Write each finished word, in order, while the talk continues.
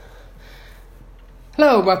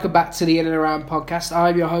Hello and welcome back to the In and Around podcast.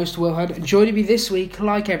 I'm your host, Will Hunt, and joining me this week,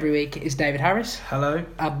 like every week, is David Harris. Hello.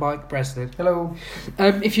 And Mike Bresnan. Hello.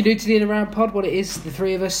 If you're new to the In and Around pod, what it is, the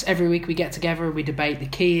three of us, every week we get together and we debate the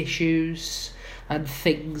key issues and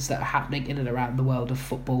things that are happening in and around the world of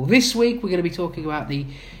football. This week we're going to be talking about the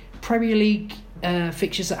Premier League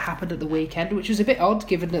fixtures that happened at the weekend, which was a bit odd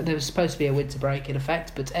given that there was supposed to be a winter break in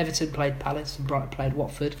effect, but Everton played Palace and Brighton played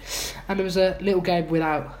Watford, and there was a little game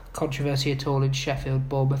without controversy at all in Sheffield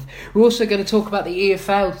Bournemouth. We're also going to talk about the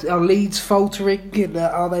EFL. Are Leeds faltering, and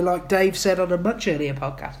are they, like Dave said on a much earlier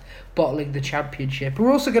podcast, bottling the championship?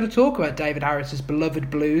 We're also going to talk about David Harris's beloved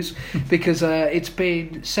Blues because it's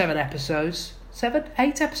been 8 episodes,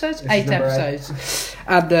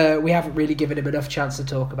 and we haven't really given him enough chance to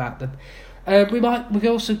talk about them. We're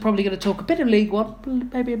also probably going to talk a bit of League One,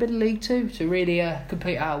 maybe a bit of League Two, to really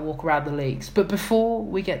complete our walk around the leagues. But before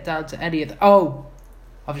we get down to any of the...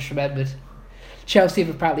 I've just remembered. Chelsea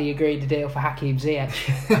have apparently agreed to deal for Hakim Ziyech.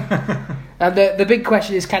 And the big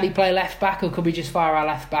question is, can he play left back, or can we just fire our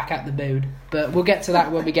left back at the moon? But we'll get to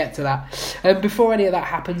that when we get to that. Before any of that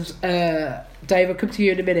happens, Dave, I'll come to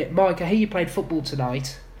you in a minute. Mike, I hear you played football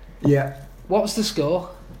tonight. Yeah. What was the score?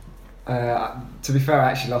 To be fair,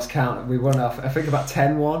 I actually lost count. We won off, I think, about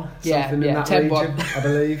 10-1, something in that 10-1. region, I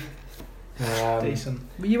believe. Decent.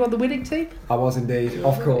 Were you on the winning team? I was indeed,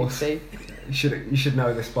 of course. You should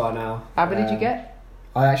know this by now. How many did you get?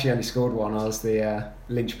 I actually only scored one. I was the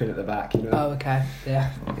linchpin at the back, you know. Oh, okay.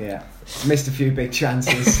 Yeah. Yeah. Missed a few big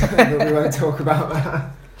chances, but we won't talk about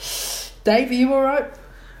that. Dave, are you alright?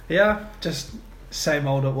 Yeah, just same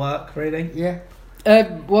old at work, really. Yeah.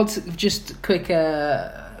 Just a quick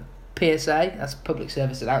PSA. That's a public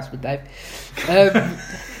service announcement, Dave.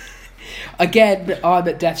 Again, I'm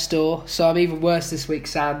at Death's Door, so I'm even worse this week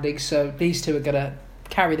sounding. So these two are going to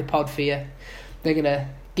carry the pod for you. They're going to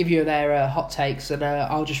give you their hot takes, and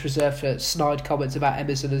I'll just reserve for snide comments about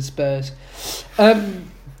Emerson and Spurs.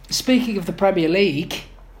 Speaking of the Premier League,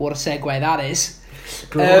 what a segue that is.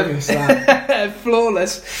 Glorious,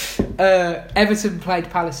 flawless. Everton played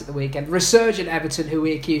Palace at the weekend. Resurgent Everton, who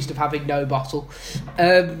we accused of having no bottle.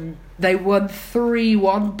 They won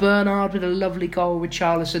 3-1. Bernard with a lovely goal with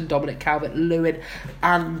Richarlison, Dominic Calvert-Lewin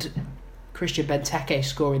and Christian Benteke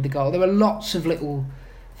scoring the goal. There were lots of little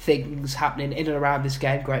things happening in and around this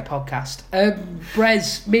game. Great podcast.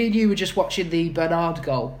 Brez, me and you were just watching the Bernard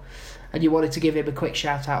goal, and you wanted to give him a quick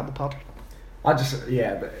shout out on the pod.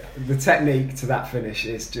 The technique to that finish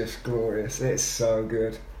is just glorious. It's so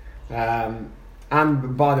good.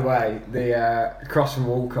 And by the way, the cross from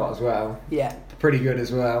Walcott as well. Yeah. Pretty good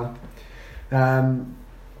as well. That's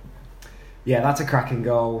a cracking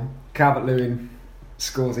goal. Calvert-Lewin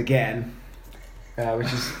scores again,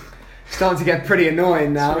 which is starting to get pretty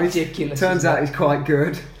annoying now. It's ridiculous. Turns out he's quite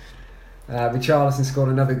good. Richarlison scored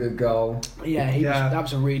another good goal. That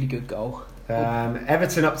was a really good goal.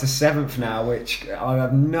 Everton up to 7th now, which I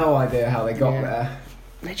have no idea how they got there.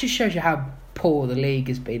 It just shows you how poor the league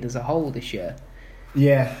has been as a whole this year.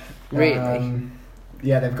 Yeah. Really?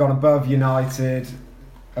 They've gone above United,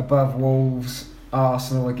 above Wolves,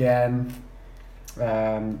 Arsenal again.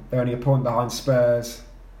 They're only a point behind Spurs,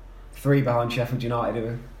 3 behind Sheffield United,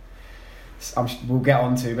 who we'll get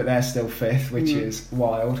on to, but they're still 5th, which is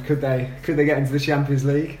wild. Could they get into the Champions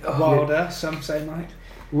League? Wilder, some say, Mike.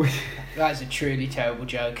 That's a truly terrible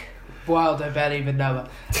joke. Wilder, barely even know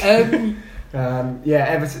her.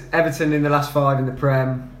 Everton in the last 5 in the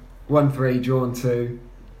Prem, won 3, drawn 2.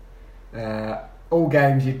 All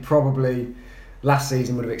games you'd probably last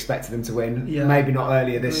season would have expected them to win. Yeah. Maybe not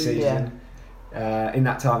earlier this season. Yeah. In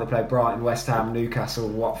that time they played Brighton, West Ham, Newcastle,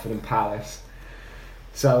 Watford and Palace.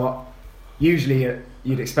 So usually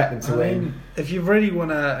you'd expect them to win. If you really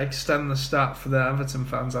want to extend the stat for the Everton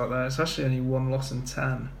fans out there, it's actually only 1 loss in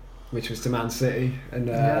 10. Which was to Man City, and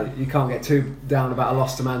you can't get too down about a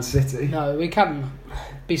loss to Man City. No, we can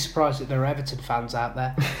be surprised that there are Everton fans out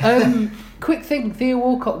there. Quick thing, Theo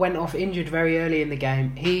Walcott went off injured very early in the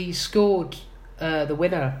game. He scored the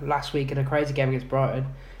winner last week in a crazy game against Brighton.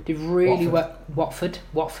 Did really well. Watford.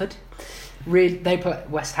 West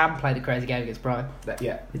Ham played a crazy game against Brighton.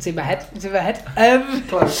 It's in my head.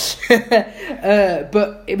 Close.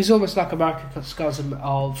 But it was almost like a microcosm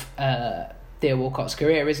of Theo Walcott's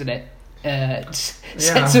career, isn't it?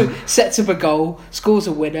 Sets up a goal, scores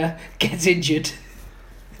a winner, gets injured.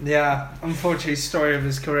 Yeah, unfortunately, story of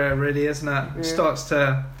his career, really, isn't it? Yeah. Starts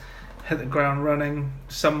to hit the ground running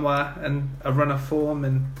somewhere and a run of form,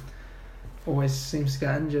 and always seems to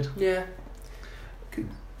get injured. Yeah.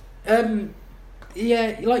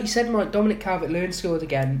 Like you said, Mike, Dominic Calvert-Lewin scored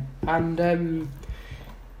again, and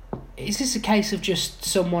is this a case of just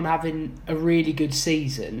someone having a really good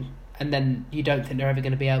season and then you don't think they're ever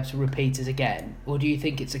going to be able to repeat it again? Or do you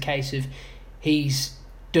think it's a case of he's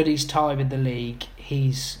done his time in the league,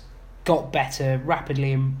 he's got better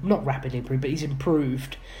not rapidly improved, but he's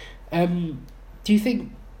improved? Do you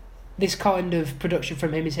think this kind of production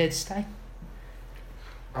from him is here to stay?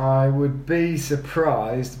 I would be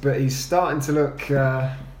surprised, but he's starting to look... he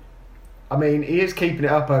is keeping it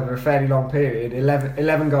up over a fairly long period.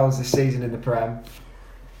 11 goals this season in the Prem.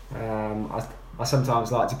 I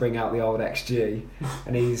sometimes like to bring out the old XG,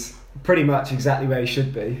 and he's pretty much exactly where he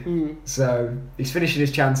should be. So he's finishing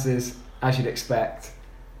his chances as you'd expect,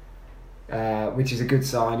 which is a good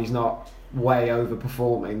sign. He's not way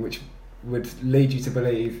overperforming, which would lead you to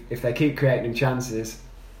believe if they keep creating him chances,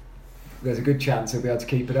 there's a good chance he'll be able to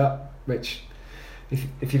keep it up. Which,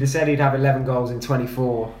 if you'd have said he'd have 11 goals in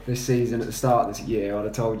 24 this season at the start of this year, I'd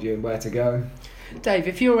have told you where to go. Dave,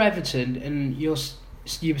 if you're Everton and you were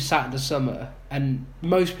sat in the summer, and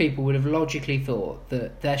most people would have logically thought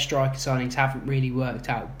that their striker signings haven't really worked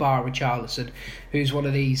out, bar Richarlison, who's one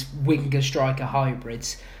of these winger-striker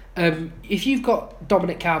hybrids. If you've got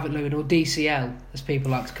Dominic Calvert-Lewin, or DCL, as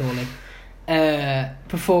people like to call him,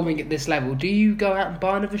 performing at this level, do you go out and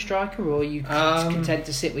buy another striker, or are you content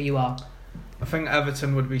to sit where you are? I think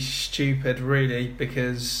Everton would be stupid, really,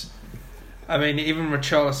 because even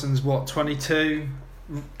Richarlison's 22,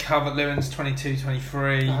 Calvert-Lewin's 22,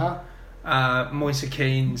 23, Moise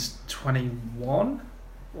Keane's 21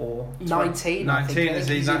 or 19. 19, is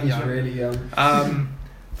he that young? He's really young.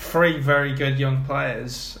 3 very good young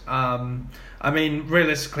players.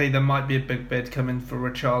 Realistically, there might be a big bid coming for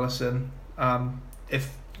Richarlison,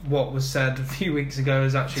 if what was said a few weeks ago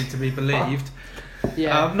is actually to be believed.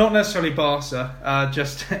 Yeah. Not necessarily Barca,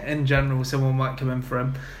 just in general, someone might come in for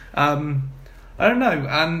him. I don't know.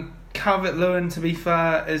 And Calvert-Lewin, to be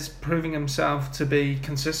fair, is proving himself to be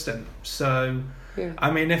consistent. So,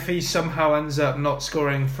 if he somehow ends up not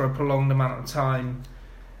scoring for a prolonged amount of time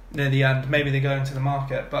near the end, maybe they go into the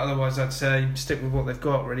market. But otherwise, I'd say stick with what they've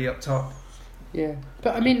got really up top. Yeah.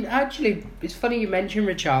 But, actually, it's funny you mention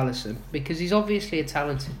Richarlison, because he's obviously a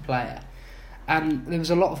talented player. And there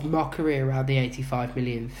was a lot of mockery around the 85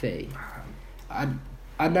 million fee. And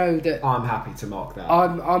I know that... I'm happy to mock that.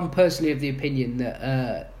 I'm personally of the opinion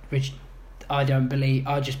that... I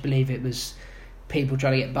just believe it was people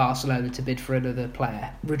trying to get Barcelona to bid for another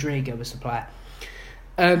player. Rodrigo was the player.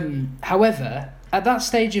 However, at that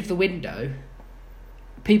stage of the window,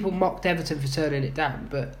 people mocked Everton for turning it down,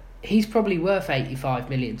 but he's probably worth 85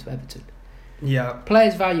 million to Everton. Yeah.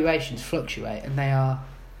 Players' valuations fluctuate, and they are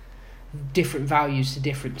different values to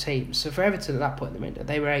different teams. So for Everton at that point in the window,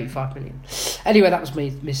 they were 85 million. Anyway, that was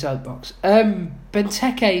my soapbox.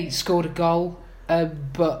 Benteke scored a goal,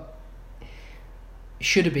 but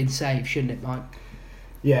should have been saved, shouldn't it, Mike?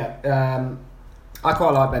 Yeah, I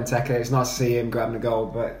quite like Benteke. It's nice to see him grabbing a goal,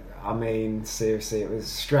 but seriously, it was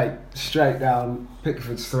straight down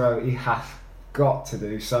Pickford's throat. He has got to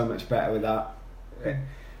do so much better with that.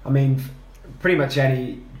 Pretty much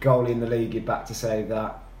any goalie in the league you'd back to save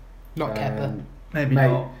that. Not Kepa. Maybe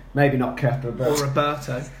not. Maybe not Kepa, but or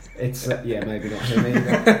Roberto. It's maybe not him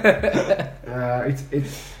either.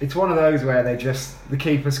 It's one of those where the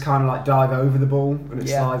keepers kind of like dive over the ball and it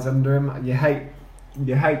slides under him. You hate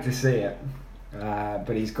to see it,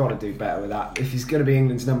 but he's got to do better with that if he's going to be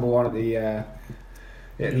England's number one at the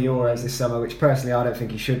Euros this summer, which personally I don't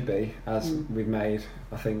think he should be, as we've made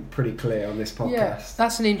I think pretty clear on this podcast. Yeah,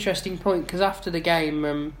 that's an interesting point, because after the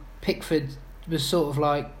game, Pickford was sort of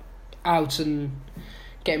like out and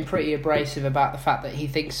getting pretty abrasive about the fact that he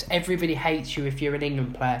thinks everybody hates you if you're an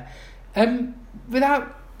England player.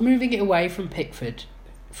 Without moving it away from Pickford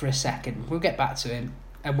for a second, we'll get back to him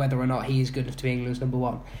and whether or not he is good enough to be England's number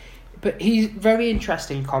one. But he's very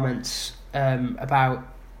interesting comments about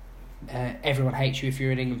everyone hates you if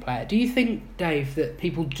you're an England player. Do you think, Dave, that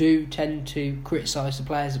people do tend to criticise the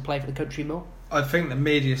players that play for the country more? I think the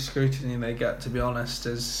media scrutiny they get, to be honest,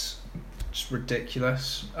 is just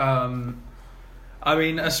ridiculous.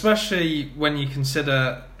 Especially when you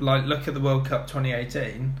consider, look at the World Cup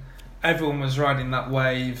 2018. Everyone was riding that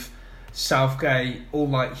wave. Southgate, all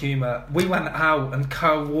light humour. We went out and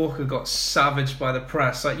Kyle Walker got savaged by the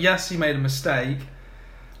press. Yes, he made a mistake,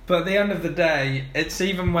 but at the end of the day, it's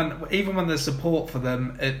even when there's support for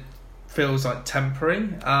them, it feels like temporary.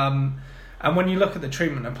 And when you look at the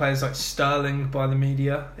treatment of players like Sterling by the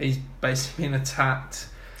media, he's basically been attacked.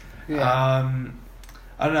 Yeah.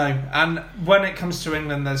 I don't know. And when it comes to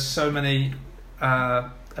England, there's so many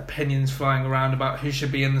opinions flying around about who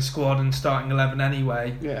should be in the squad and starting 11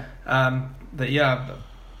 anyway. Yeah.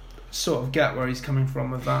 sort of get where he's coming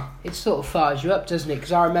from with that. It sort of fires you up, doesn't it?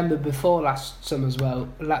 Because I remember before last summer as well,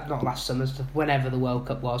 not last summer, whenever the World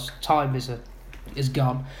Cup was, time is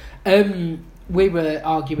gone. We were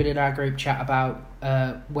arguing in our group chat about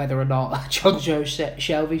whether or not John Joe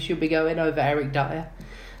Shelby should be going over Eric Dyer.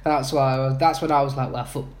 That's when I was like,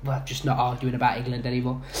 well, I'm just not arguing about England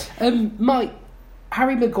anymore. Mike,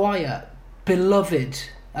 Harry Maguire, beloved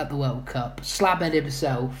at the World Cup, Slabhead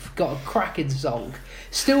himself, got a cracking song,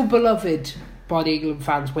 still beloved by the England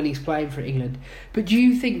fans when he's playing for England. But do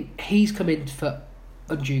you think he's come in for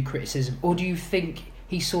undue criticism, or do you think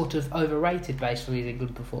he's sort of overrated based on his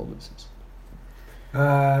England performances?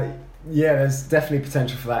 Yeah, there's definitely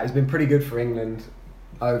potential for that. He's been pretty good for England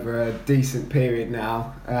over a decent period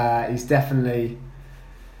now. He's definitely,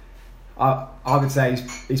 I would say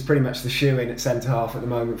he's pretty much the shoe-in at centre-half at the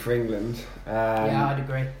moment for England. Yeah, I'd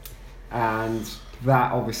agree. And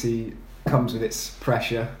that obviously comes with its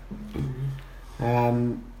pressure.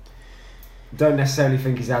 Don't necessarily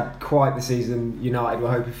think he's had quite the season United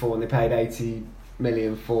were hoping for when they paid 80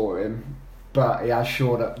 million for him, but he has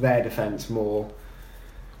shored up their defence more.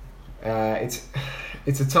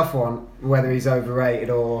 It's a tough one whether he's overrated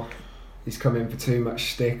or he's come in for too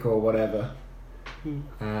much stick or whatever.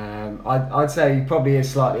 I'd say he probably is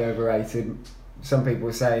slightly overrated. Some people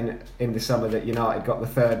were saying in the summer that United got the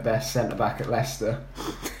third best centre back at Leicester.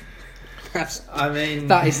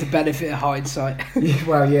 That is the benefit of hindsight.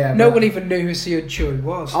 Well, yeah. No one even knew who Seun Choi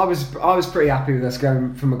was. I was pretty happy with us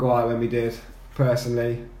going for Maguire when we did.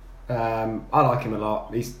 Personally, I like him a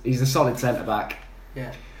lot. He's a solid centre back.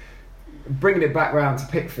 Yeah. Bringing it back round to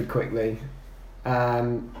Pickford quickly,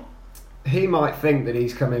 he might think that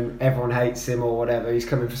he's coming, everyone hates him or whatever, he's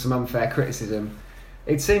coming for some unfair criticism.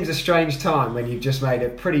 It seems a strange time when you've just made a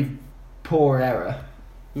pretty poor error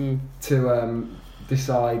to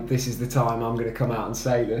decide this is the time I'm going to come out and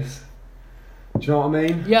say this. Do you know what I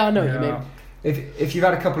mean? Yeah, I know what you mean. If you've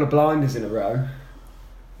had a couple of blinders in a row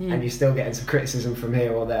and you're still getting some criticism from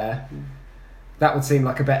here or there, that would seem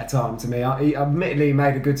like a better time to me. He admittedly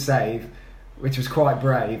made a good save, which was quite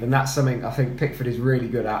brave, and that's something I think Pickford is really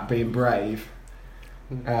good at, being brave.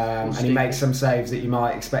 And he makes some saves that you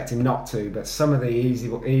might expect him not to, but some of the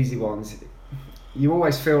easy ones, you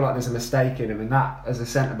always feel like there's a mistake in him, and that, as a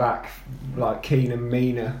centre-back, like Keenan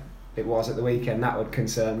Mina it was at the weekend, that would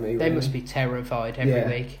concern me. They really must be terrified every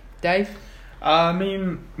week. Dave?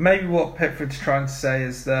 Maybe what Pickford's trying to say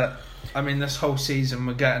is that, this whole season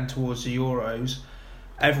we're getting towards the Euros.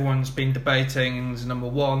 Everyone's been debating England's number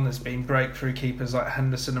one. There's been breakthrough keepers like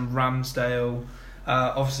Henderson and Ramsdale.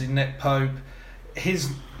 Obviously Nick Pope.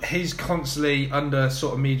 He's constantly under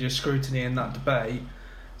sort of media scrutiny in that debate.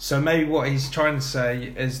 So maybe what he's trying to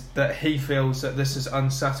say is that he feels that this has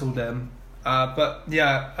unsettled him. But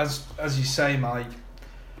yeah, as you say, Mike,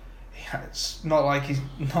 it's not like he's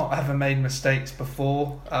not ever made mistakes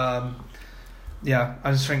before. I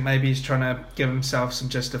just think maybe he's trying to give himself some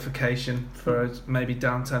justification for maybe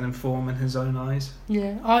downturn in form in his own eyes.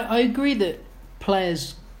 Yeah, I agree that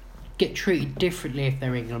players get treated differently if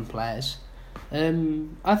they're England players.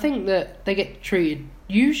 I think that they get treated,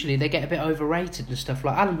 usually they get a bit overrated and stuff.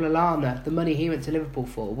 Like Adam Lallana, the money he went to Liverpool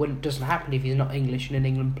for doesn't happen if he's not English and an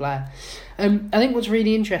England player. I think what's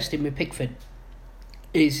really interesting with Pickford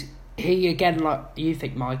is he, again, like you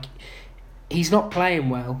think, Mike, he's not playing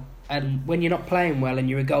well. And when you're not playing well and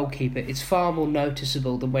you're a goalkeeper, it's far more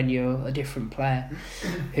noticeable than when you're a different player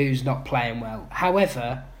who's not playing well.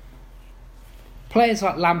 However, players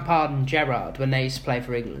like Lampard and Gerrard, when they used to play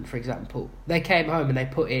for England, for example, they came home and they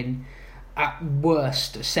put in, at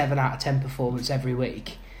worst, a 7 out of 10 performance every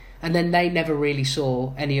week. And then they never really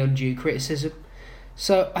saw any undue criticism.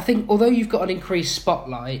 So I think, although you've got an increased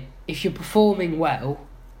spotlight, if you're performing well,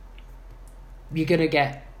 you're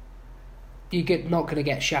not going to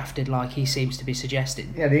get shafted like he seems to be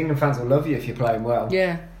suggesting. Yeah, the England fans will love you if you're playing well.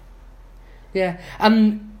 Yeah,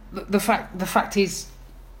 and the fact is,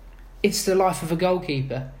 it's the life of a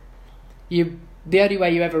goalkeeper. The only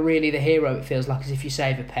way you're ever really the hero, it feels like, is if you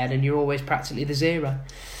save a pen, and you're always practically the zero.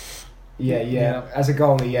 Yeah. As a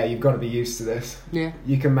goalie, you've got to be used to this. Yeah,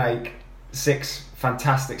 you can make 6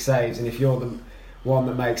 fantastic saves, and if you're the one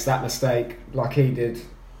that makes that mistake, like he did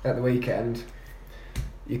at the weekend,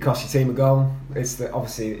 you cost your team a goal. It's the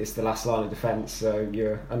last line of defence, so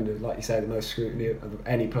you're under, like you say, the most scrutiny of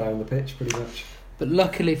any player on the pitch, pretty much. But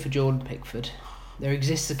luckily for Jordan Pickford, there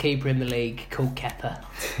exists a keeper in the league called Kepa,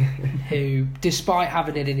 who, despite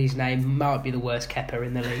having it in his name, might be the worst Kepa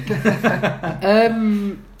in the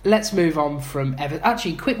league. Let's move on from Everton.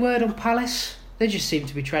 Actually, quick word on Palace. They just seem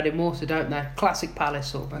to be treading water, don't they? Classic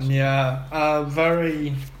Palace almost. Yeah,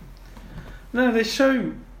 very. No, they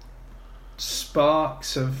show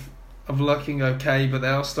sparks of looking okay, but they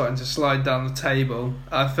are starting to slide down the table.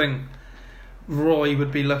 I think Roy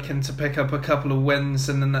would be looking to pick up a couple of wins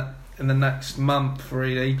in the next month,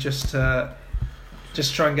 really, just try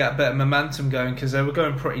and get a bit of momentum going, because they were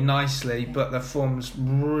going pretty nicely, but their form's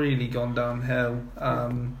really gone downhill.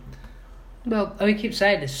 Well, we keep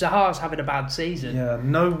saying this. Zaha's having a bad season. Yeah,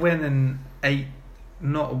 no win in 8,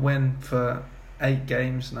 not a win for 8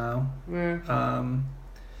 games now.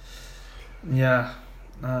 Yeah.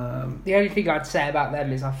 The only thing I'd say about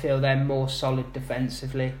them is I feel they're more solid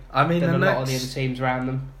defensively than a lot of the other teams around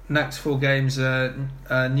them. Next 4 games are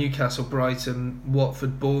Newcastle, Brighton,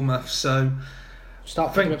 Watford, Bournemouth. So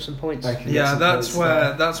start picking up some points. Yeah, that's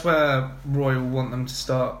where Roy will want them to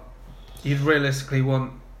start. You'd realistically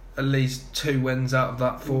want at least 2 wins out of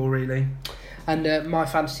that 4, really. And my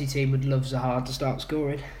fantasy team would love Zaha to start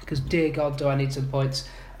scoring, because dear God, do I need some points.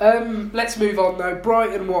 Let's move on though.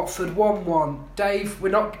 Brighton, Watford, 1-1. Dave, we're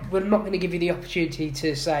not going to give you the opportunity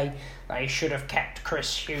to say they should have kept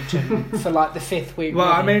Chris Hughton for like the 5th week.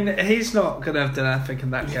 Well, I mean, he's not going to have done anything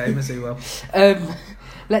in that game, is he? Will.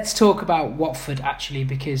 Let's talk about Watford actually,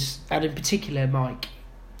 and in particular, Mike,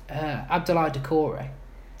 Abdoulaye Doucouré.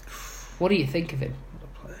 What do you think of him?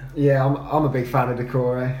 Yeah, I'm a big fan of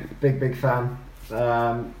Doucouré. Big fan.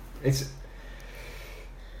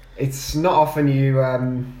 It's not often you,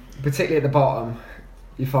 particularly at the bottom,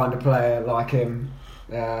 you find a player like him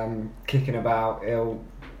kicking about,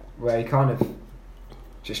 where he kind of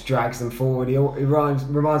just drags them forward. He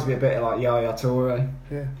reminds me a bit like Yaya Toure.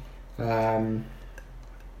 Yeah.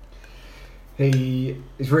 He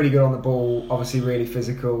is really good on the ball, obviously really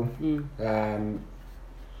physical, and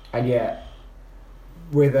yet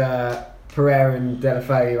with Pereira and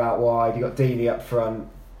Deulofeu out wide, you got Deeney up front,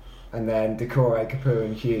 and then Doucouré, Capoue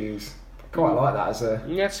and Hughes. Quite like that as a...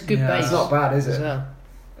 Yeah, it's a good base. It's not bad, is it?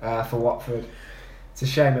 Well. For Watford. It's a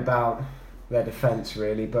shame about their defence,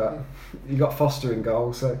 really, but you got Foster in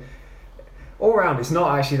goal, so all round it's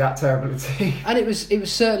not actually that terrible a team. And it was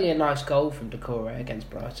certainly a nice goal from Doucouré against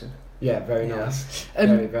Brighton. Yeah, very nice.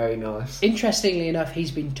 Very nice. Interestingly enough,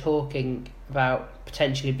 he's been talking about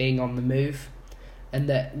potentially being on the move, and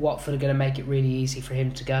that Watford are going to make it really easy for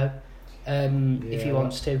him to go if he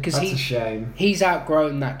wants to. Because that's a shame. He's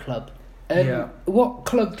outgrown that club. What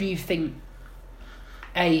club do you think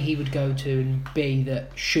A, he would go to, and B,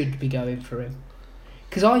 that should be going for him?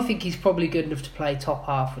 Because I think he's probably good enough to play top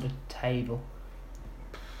half of the table.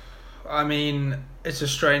 I mean, it's a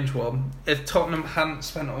strange one. If Tottenham hadn't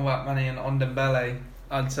spent all that money on Dembele,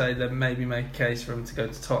 I'd say they'd maybe make a case for him to go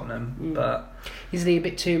to Tottenham. But isn't he a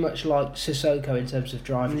bit too much like Sissoko in terms of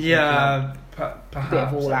driving? Yeah, perhaps. A bit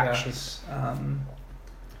of all action.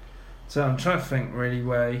 So I'm trying to think really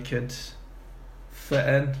where he could fit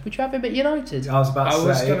in. Would you have him at United? I was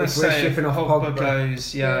going to say if Pogba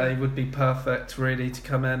goes, he would be perfect really to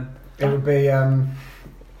come in. It would be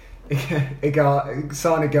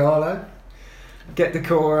sign Igalo, get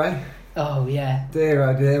Doucouré. Oh yeah. Dear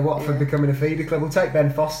oh dear, Watford becoming a feeder club. We'll take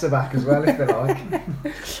Ben Foster back as well if they like.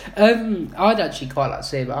 I'd actually quite like to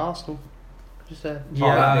see him at Arsenal. That'd be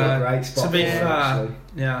a great spot. To be fair,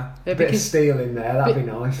 yeah. A bit of steel in there, that'd be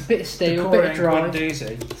nice. Bit of steel, bit of drive.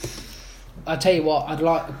 I tell you what,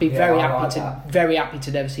 I'd be very happy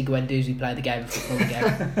to never see Guendouzi play the game of football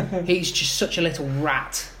again. He's just such a little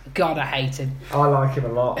rat. God, I hate him. I like him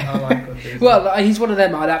a lot. I like Guendouzi. Well, he's one of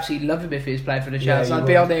them. I'd absolutely love him if he was playing for the Chelsea. I'd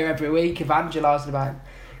be on there every week evangelising about him.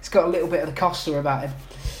 He's got a little bit of the Costa about him.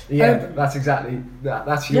 Yeah, that's exactly that.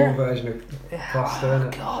 That's your version of Costa,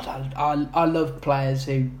 isn't it? God, I love players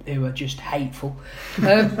who are just hateful.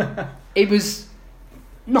 It was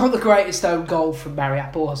not the greatest own goal from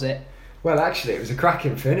Mariappa, was it? Well, actually, it was a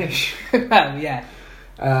cracking finish. Well, yeah.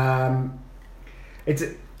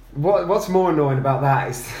 What's more annoying about that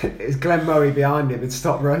is Glenn Murray behind him had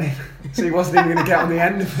stopped running, so he wasn't even going to get on the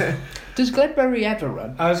end of it. Does Glenn Murray ever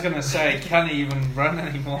run? I was going to say, can he even run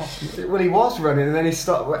anymore? Well, he was running and then he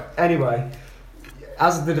stopped. Anyway,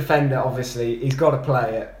 as the defender, obviously, he's got to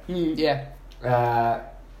play it. Yeah.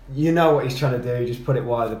 You know what he's trying to do, just put it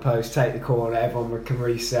wide of the post, take the corner, everyone can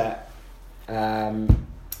reset.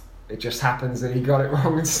 It just happens that he got it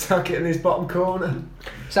wrong and stuck it in his bottom corner.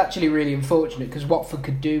 It's actually really unfortunate because Watford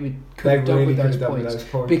could have done with those points.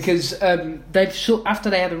 Because they've after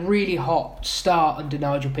they had a really hot start under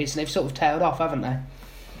Nigel Pearson, they've sort of tailed off, haven't they?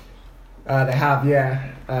 They have,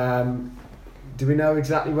 yeah. Do we know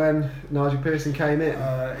exactly when Nigel Pearson came in?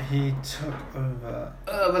 He took over.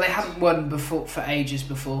 Well, they hadn't won for ages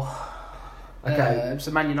before. Okay. It was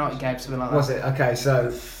a Man United game, something like that. Was it? Okay, so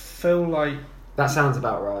feel like that sounds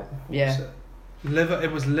about right. Yeah.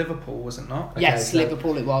 It was Liverpool, was it not? Okay, Yes, so-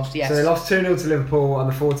 Liverpool it was, yes. So they lost 2-0 to Liverpool on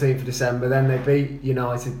the 14th of December. Then they beat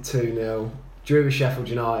United 2-0. Drew with Sheffield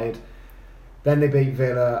United. Then they beat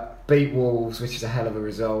Villa. Beat Wolves, which is a hell of a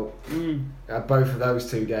result. Both of those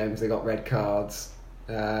two games, they got red cards.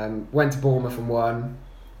 Went to Bournemouth and won.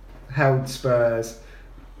 Held Spurs.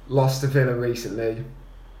 Lost to Villa recently,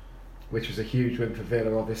 which was a huge win for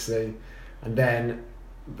Villa, obviously. And then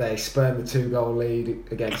they spurned the 2-goal lead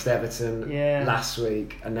against Everton last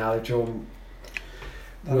week, and now they've drawn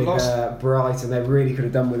with Brighton. They really could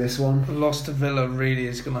have done with this one. The loss to Villa really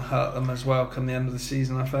is going to hurt them as well come the end of the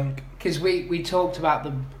season, I think. Because we talked about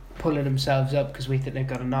them pulling themselves up because we think they've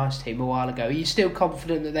got a nice team a while ago. Are you still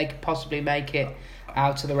confident that they could possibly make it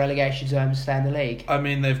out of the relegation zone and stay in the league? I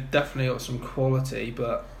mean, they've definitely got some quality,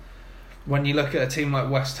 but when you look at a team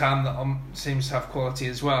like West Ham that seems to have quality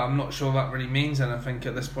as well, I'm not sure that really means anything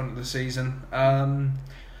at this point of the season.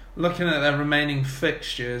 Looking at their remaining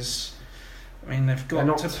fixtures, I mean, they've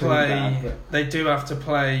got to play. Bad, they do have to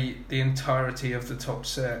play the entirety of the top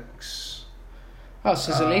six. Oh,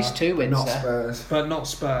 so there's at least 2 wins Not there. Spurs. But not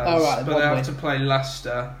Spurs. Oh, right, but one they have win. to play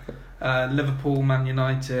Leicester, Liverpool, Man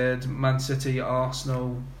United, Man City,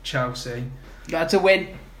 Arsenal, Chelsea. That's a win.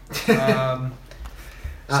 So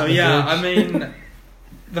the yeah, bridge. I mean,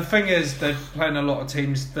 the thing is they're playing a lot of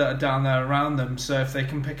teams that are down there around them. So if they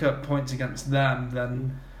can pick up points against them,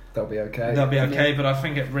 then They'll be okay. they'll be okay. But I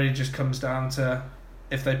think it really just comes down to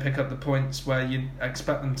if they pick up the points where you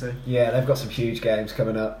expect them to. Yeah, they've got some huge games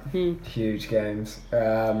coming up. Huge games.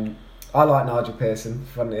 I like Nigel Pearson,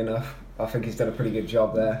 funnily enough. I think he's done a pretty good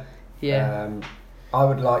job there. Yeah. I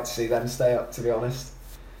would like to see them stay up, to be honest.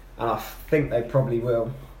 And I think they probably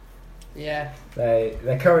will. Yeah.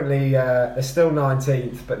 They're currently they're still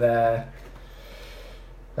 19th, but they're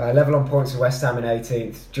level on points with West Ham in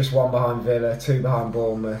 18th, just 1 behind Villa, 2 behind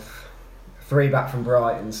Bournemouth, 3 back from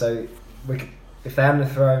Brighton. So if they hadn't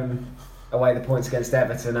thrown away the points against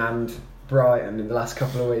Everton and Brighton in the last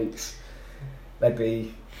couple of weeks, they'd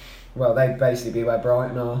basically be where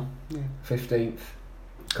Brighton are, 15th,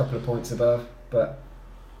 a couple of points above. But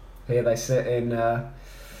here they sit in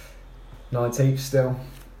 19th still.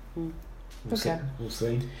 We'll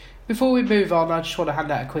see. Before we move on, I just want to hand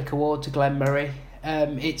out a quick award to Glenn Murray.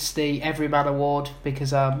 It's the Everyman Award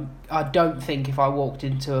because I don't think if I walked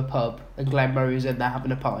into a pub and Glenn Murray was in there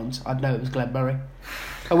having a pint, I'd know it was Glenn Murray.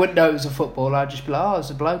 I wouldn't know it was a footballer. I'd just be like, oh, it's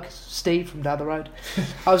a bloke, Steve from down the road.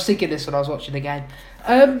 I was thinking this when I was watching the game.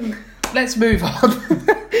 Let's move on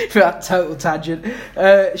for that total tangent.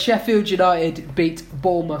 Sheffield United beat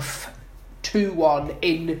Bournemouth 2-1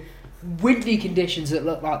 in windy conditions that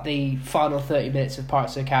looked like the final 30 minutes of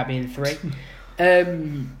Pirates of the Caribbean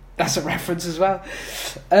 3. That's a reference as well.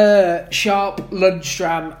 Sharp,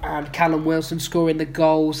 Lundstram and Callum Wilson scoring the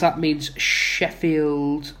goals. That means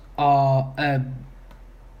Sheffield are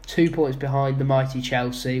 2 points behind the mighty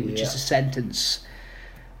Chelsea, which is a sentence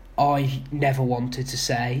I never wanted to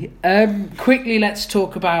say. Quickly, let's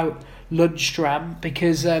talk about Lundstram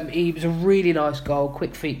because he was a really nice goal,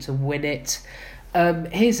 quick feet to win it.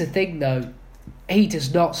 Here's the thing though, he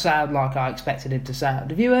does not sound like I expected him to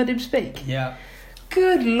sound. Have you heard him speak? Yeah.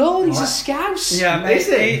 Good Lord, he's a Scouse. Yeah, Is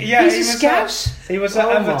he? He's a Scouse. He was at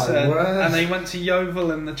Oh my Everton, word. and he went to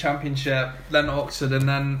Yeovil in the Championship, then Oxford, and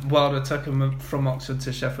then Wilder took him from Oxford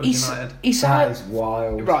to Sheffield United. He That sounds is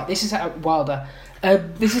wild. right. This is how Wilder.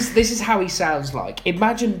 This is how he sounds like.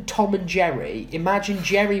 Imagine Tom and Jerry. Imagine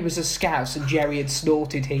Jerry was a Scouse and Jerry had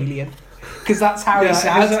snorted helium. Because that's how he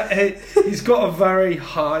sounds. He's got a very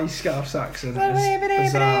high Scouse accent.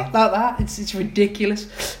 It's bizarre. Like that. It's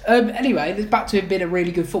ridiculous. Anyway, it's back to him being a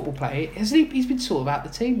really good football player. Hasn't he? He's been sort of out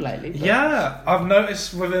the team lately. But Yeah, I've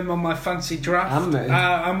noticed with him on my fancy draft. Haven't you?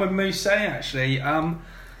 And with Mousset, actually. I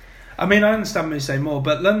mean, I understand Mousset more,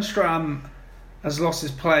 but Lundstram has lost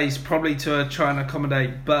his place probably to try and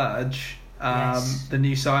accommodate Burge, Yes. the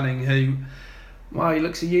new signing, who... Well, he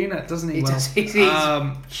looks a unit, doesn't he? He Will? does. He's He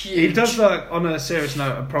huge. does look, on a serious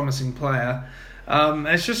note, a promising player.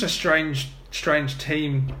 It's just a strange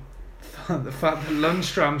team. The fact that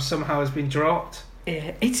Lundstram somehow has been dropped.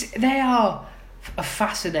 Yeah, they are a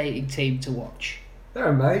fascinating team to watch. They're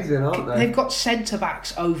amazing, aren't they? They've got centre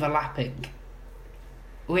backs overlapping,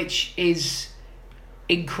 which is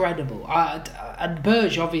incredible. And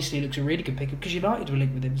Burge obviously looks a really good pickup because United were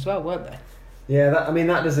linked with him as well, weren't they? Yeah,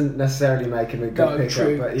 that doesn't necessarily make him a good No, pickup,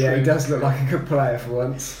 true, but yeah, true, he does look true. like a good player for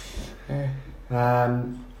once.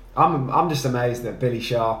 I'm just amazed that Billy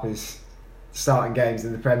Sharp is starting games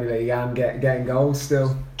in the Premier League and getting goals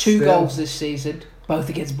still. Two goals this season, both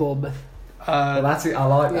against Bournemouth. Well, that's it. I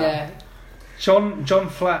like that. Yeah, John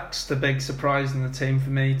Fleck's the big surprise in the team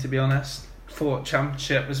for me, to be honest. thought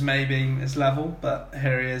Championship was maybe his level, but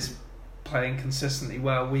here he is playing consistently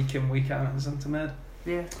well week in, week out in centre mid.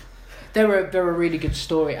 Yeah. They're a really good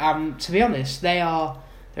story. To be honest, they're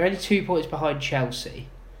only 2 points behind Chelsea.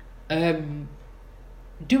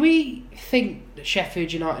 Do we think that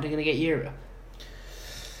Sheffield United are going to get Europe?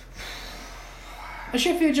 Are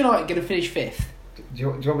Sheffield United going to finish 5th? Do you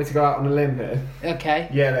want me to go out on a limb here? Okay.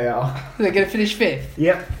 Yeah, they are. They're going to finish 5th?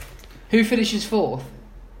 Yep. Who finishes 4th?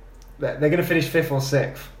 They're going to finish 5th or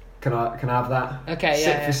 6th. Can I have that? Okay,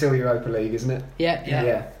 yeah. 6th is still Europa League, isn't it?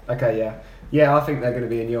 Yeah. Okay, yeah. Yeah, I think they're going to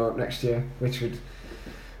be in Europe next year, which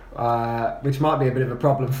might be a bit of a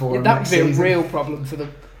problem for them. That next would be season. a real problem for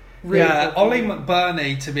them. Ollie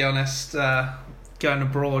McBurney, to be honest, going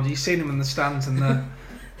abroad. You've seen him in the stands and the.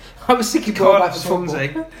 I was thinking more about the Swansea.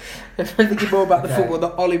 football. I was thinking more about the football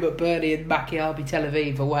than Ollie McBurney and Maccabi Tel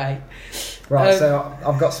Aviv away. Right, so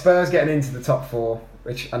I've got Spurs getting into the top 4,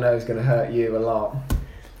 which I know is going to hurt you a lot.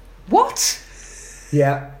 What?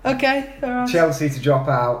 Yeah. Okay. All right. Chelsea to drop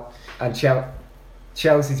out and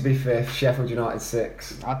Chelsea to be 5th, Sheffield United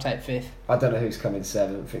 6th. I'll take 5th. I don't know who's coming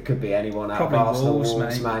 7th. It could be anyone out Probably of Arsenal, Wolves,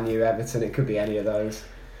 Wolves, mate. Man U, Everton. It could be any of those.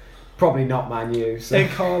 Probably not Man U. So. Big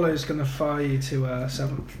Harlow's going to fire you to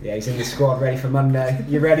 7th. Yeah, he's in the squad ready for Monday.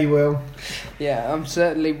 You ready, Will? Yeah, I'm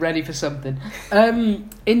certainly ready for something.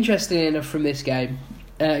 Interestingly enough, from this game,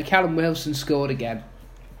 Callum Wilson scored again.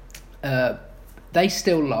 They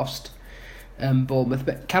still lost, Bournemouth,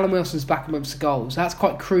 but Callum Wilson's back amongst the goals. That's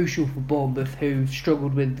quite crucial for Bournemouth, who've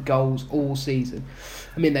struggled with goals all season.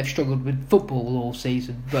 I mean, they've struggled with football all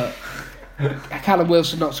season, but Callum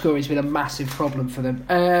Wilson not scoring has been a massive problem for them.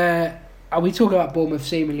 Are we talking about Bournemouth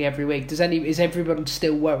seemingly every week? Is everyone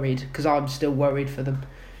still worried? Because I'm still worried for them.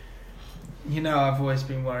 You know, I've always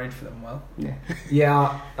been worried for them, Will.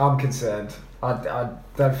 Yeah, I'm concerned. I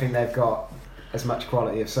don't think they've got as much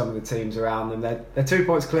quality as some of the teams around them. They're 2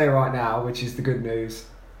 points clear right now, which is the good news.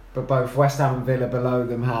 But both West Ham and Villa below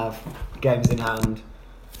them have games in hand.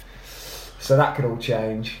 So that could all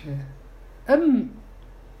change. Yeah.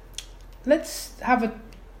 Let's have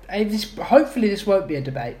hopefully this won't be a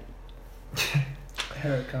debate.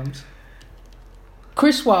 Here it comes.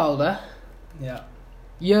 Chris Wilder, Yeah.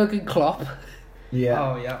 Jurgen Klopp, Yeah.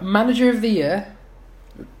 Oh, yeah. Manager of the Year.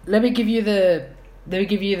 Let me give you the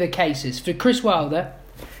cases for Chris Wilder,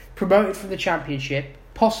 promoted from the Championship,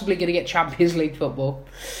 possibly going to get Champions League football.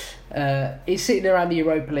 He's sitting around the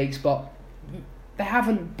Europa League spot. They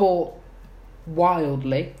haven't bought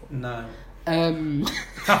wildly. No.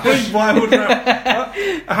 How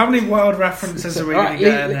How many wild references are we going to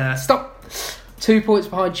get in there? Stop. 2 points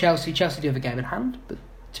behind Chelsea. Chelsea do have a game in hand, but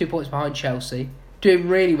 2 points behind Chelsea. Doing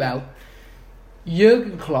really well.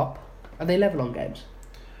 Jurgen Klopp, are they level on games?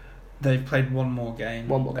 They've played one more game.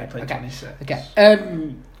 One more game. They played Okay. 26. Okay.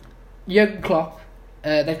 Jurgen Klopp,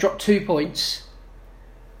 they've dropped 2 points.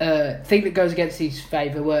 Thing that goes against his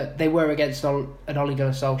favour they were against an Ole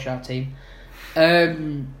Gunnar Solskjaer team.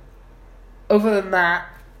 Other than that,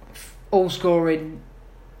 all scoring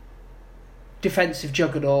defensive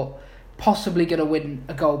juggernaut, possibly going to win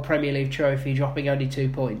a gold Premier League trophy, dropping only 2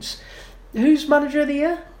 points. Who's Manager of the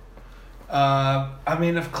Year? I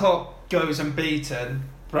mean, if Klopp goes unbeaten,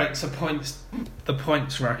 breaks the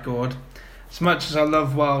points record. As much as I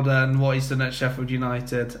love Wilder and what he's done at Sheffield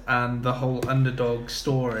United and the whole underdog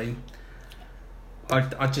story,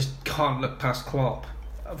 I just can't look past Klopp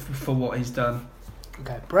for what he's done.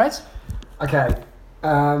 Okay, Brett? Okay.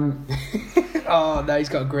 Oh, no, he's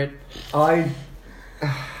got a grin. I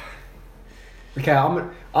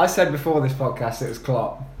said before this podcast it was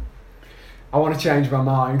Klopp. I want to change my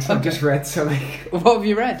mind because I've just read something. What have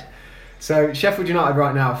you read? So Sheffield United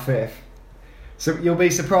right now are 5th. So you'll be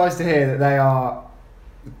surprised to hear that they are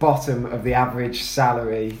bottom of the average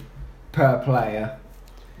salary per player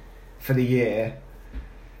for the year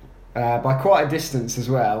by quite a distance as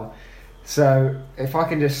well. So if I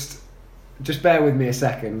can just bear with me a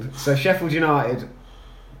second. So Sheffield United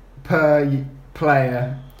per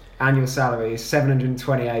player annual salary is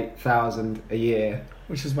 728,000 a year.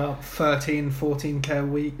 Which is about 13, 14k a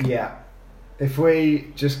week. Yeah. If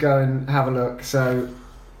we just go and have a look, so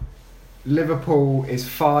Liverpool is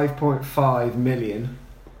 5.5 million.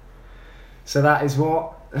 So that is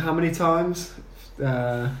what? How many times?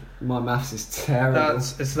 My maths is terrible.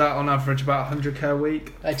 Is that on average about 100k a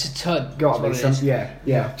week? It's a ton. Got to be some,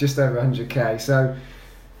 yeah, just over 100k. So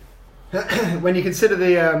when you consider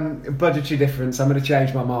the budgetary difference, I'm going to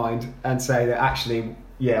change my mind and say that actually,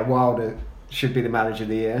 Wilder should be the Manager of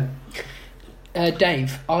the Year.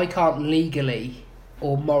 Dave, I can't legally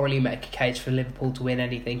or morally make a case for Liverpool to win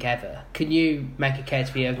anything ever. Can you make a case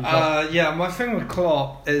for Jurgen Klopp? My thing with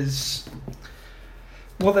Klopp is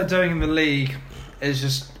what they're doing in the league is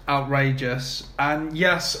just outrageous. And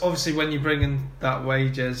yes, obviously when you bring in that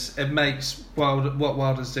wages, it makes what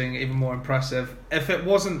Wilder's doing even more impressive. If it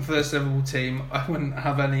wasn't for this Liverpool team, I wouldn't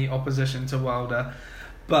have any opposition to Wilder.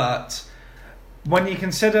 But when you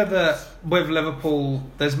consider that with Liverpool,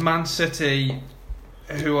 there's Man City,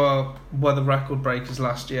 who were the record breakers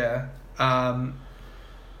last year.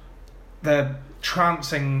 They're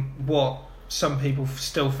trouncing what some people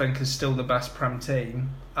still think is still the best Prem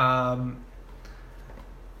team.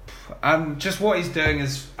 And just what he's doing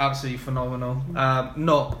is absolutely phenomenal.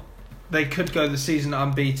 They could go the season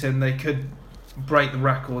unbeaten. They could break the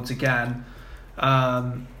records again.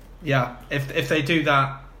 If they do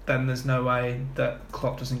that, then there's no way that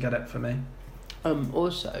Klopp doesn't get it for me.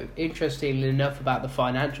 Also, interestingly enough about the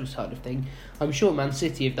financial side of things, I'm sure Man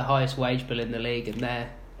City have the highest wage bill in the league, and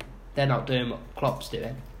they're not doing what Klopp's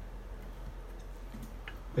doing.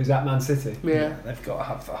 Is that Man City? Yeah, they've got to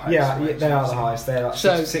have the highest. Yeah, wage, they are the highest. They're like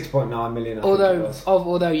 6.9 million.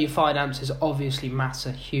 Although your finances obviously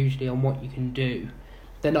matter hugely on what you can do,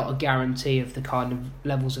 they're not a guarantee of the kind of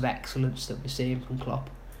levels of excellence that we're seeing from Klopp.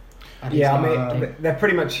 They're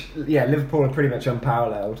pretty much Liverpool are pretty much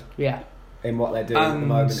unparalleled. Yeah. In what they're doing at the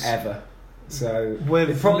moment ever. So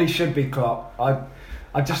it probably should be Klopp.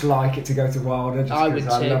 I'd just like it to go to Wilder just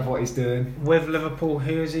because I love what he's doing. With Liverpool,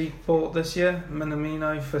 who has he bought this year?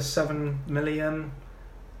 Minamino for 7 million.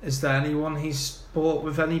 Is there anyone he's bought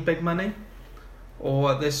with any big money?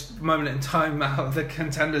 Or at this moment in time, out of the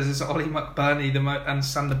contenders is Ollie McBurney and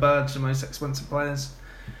Sander Berge, the most expensive players.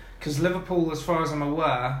 Because Liverpool, as far as I'm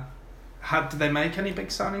aware, did they make any big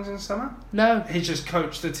signings in summer? No. He just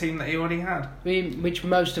coached the team that he already had. I mean,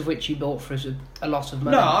 most of which he bought for a lot of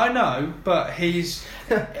money. No, I know, but he's...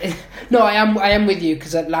 No, I am with you,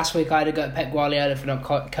 because last week I had to go at Pep Guardiola for not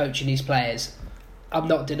coaching his players. I'm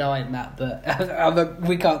not denying that, but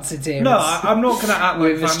we can't sit here. No, I'm not going to act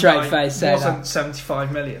like with a straight face say wasn't that.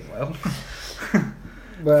 75 million,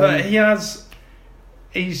 but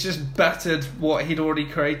he's just bettered what he'd already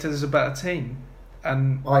created as a better team,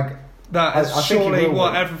 and that is surely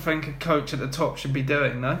what everything a coach at the top should be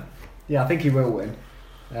doing, no? Yeah, I think he will win.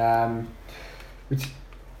 Which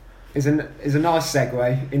is a nice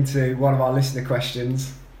segue into one of our listener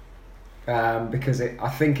questions, because I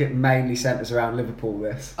think it mainly centres around Liverpool.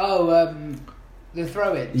 This. The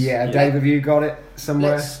throw-ins. Yeah, Dave, have you got it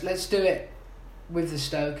somewhere? Let's do it with the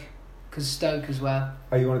Stoke, because Stoke as well.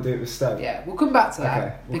 Oh, you want to do it with Stoke? Yeah, we'll come back to that,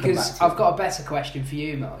 okay, because I've got a better question for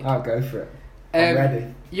you, Mike. I'll go for it. I'm ready.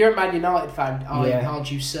 You're a Man United fan, aren't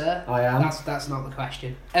you, sir? I am. That's not the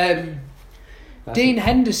question. Dean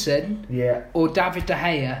Henderson or David De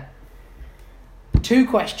Gea? 2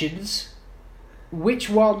 questions. Which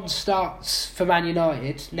one starts for Man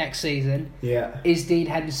United next season? Yeah. Is Dean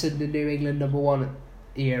Henderson the New England number 1 at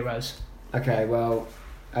the Euros? Okay, well,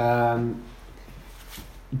 De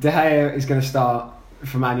Gea is going to start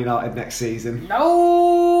for Man United next season.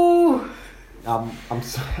 No.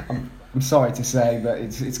 I'm sorry to say, but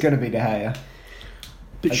it's going to be De Gea.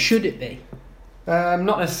 But should it be?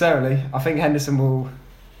 Not necessarily. I think having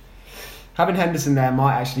Henderson there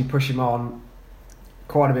might actually push him on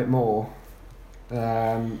quite a bit more.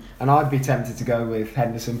 And I'd be tempted to go with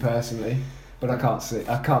Henderson personally, but I can't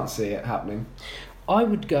see it happening. I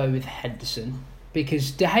would go with Henderson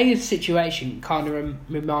because De Gea's situation kind of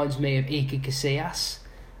reminds me of Iker Casillas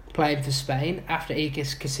playing for Spain after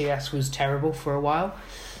Iker Casillas was terrible for a while.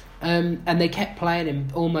 And they kept playing him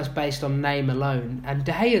almost based on name alone. And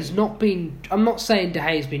De Gea's not been... I'm not saying De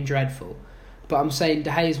Gea's been dreadful, but I'm saying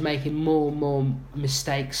De Gea's making more and more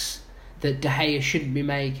mistakes that De Gea shouldn't be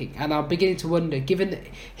making. And I'm beginning to wonder, given that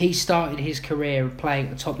he started his career playing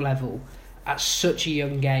at the top level at such a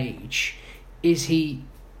young age, is he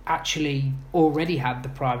actually already had the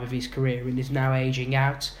prime of his career and is now ageing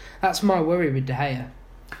out? That's my worry with De Gea.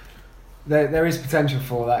 There is potential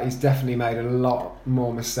for that. He's definitely made a lot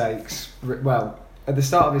more mistakes. Well, at the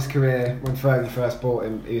start of his career, when Fergie first bought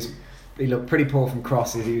him, he looked pretty poor from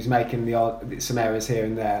crosses. He was making some errors here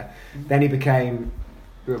and there. Then he became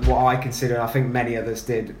what I consider, and I think many others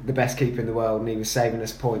did, the best keeper in the world, and he was saving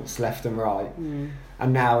us points left and right.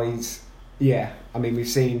 And now we've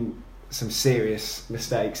seen some serious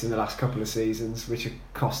mistakes in the last couple of seasons, which have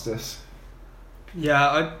cost us.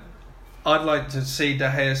 Yeah, I'd like to see De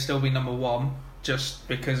Gea still be number 1, just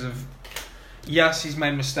because of, yes, he's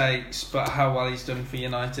made mistakes, but how well he's done for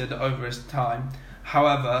United over his time.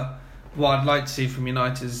 However, what I'd like to see from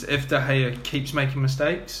United is if De Gea keeps making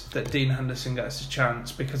mistakes, that Dean Henderson gets a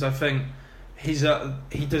chance, because I think he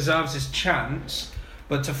deserves his chance,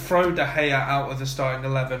 but to throw De Gea out of the starting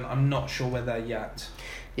 11, I'm not sure we're there yet.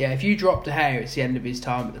 Yeah, if you drop De Gea, it's the end of his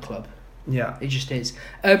time at the club. Yeah. It just is.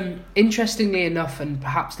 Interestingly enough, and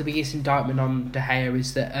perhaps the biggest indictment on De Gea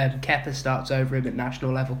is that Kepa starts over him at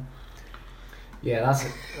national level. Yeah,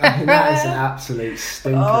 that is an absolute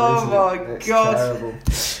stinker. Oh isn't my it? It's God. terrible.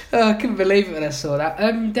 I couldn't believe it when I saw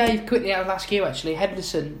that. Dave, quickly, I'll ask you actually.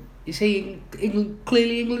 Henderson, is he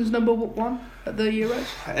clearly England's number one at the Euros?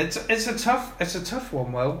 It's a tough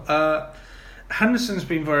one. Will Henderson's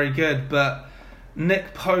been very good, but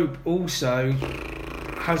Nick Pope also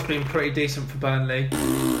has been pretty decent for Burnley.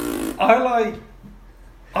 I like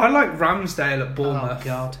Ramsdale at Bournemouth. Oh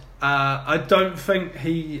God. I don't think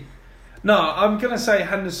he. No, I'm going to say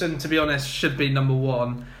Henderson, to be honest, should be number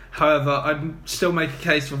one. However, I'd still make a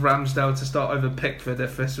case for Ramsdale to start over Pickford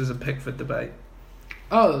if this was a Pickford debate.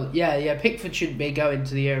 Oh, yeah, Pickford shouldn't be going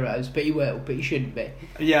to the Euros, but he will, but he shouldn't be.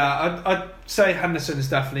 Yeah, I'd say Henderson has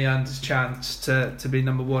definitely earned his chance to be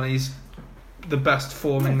number one. He's the best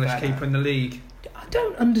form English keeper in the league. I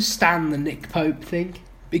don't understand the Nick Pope thing,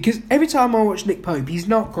 because every time I watch Nick Pope, he's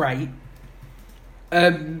not great.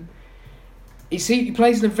 He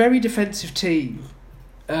plays in a very defensive team,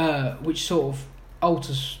 which sort of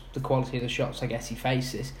alters the quality of the shots I guess he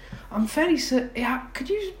faces. I'm fairly certain. Yeah,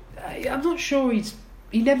 I'm not sure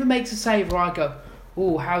he never makes a save where I go,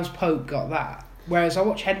 oh, how's Pope got that? Whereas I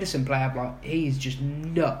watch Henderson play, I'm like, he's just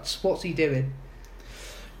nuts. What's he doing?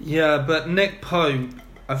 Yeah, but Nick Pope,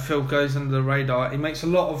 I feel, goes under the radar. He makes a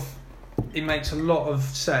lot of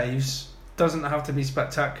saves. Doesn't have to be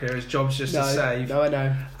spectacular. His job's just to save. No, I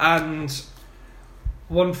know. And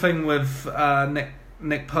one thing with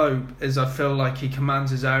Nick Pope is I feel like he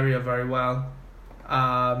commands his area very well,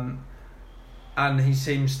 and he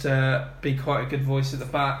seems to be quite a good voice at the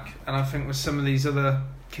back. And I think with some of these other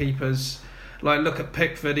keepers, like look at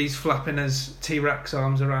Pickford, he's flapping his T-Rex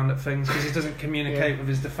arms around at things because he doesn't communicate with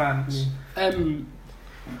his defence.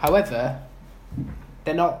 However,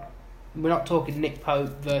 we're not talking Nick Pope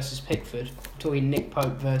versus Pickford. We're talking Nick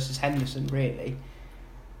Pope versus Henderson, really.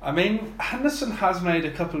 I mean, Henderson has made a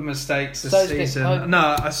couple of mistakes this So's season.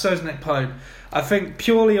 So's Nick Pope. I think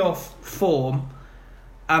purely off form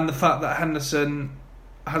and the fact that Henderson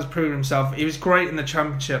has proven himself. He was great in the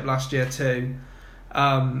Championship last year too.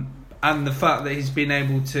 And the fact that he's been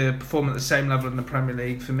able to perform at the same level in the Premier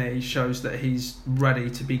League, for me, shows that he's ready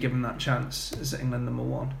to be given that chance as England number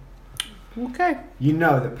one. Okay. You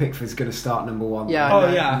know that Pickford's going to start number one. Yeah.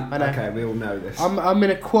 I know. Okay, we all know this. I'm going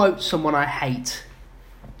to quote someone I hate.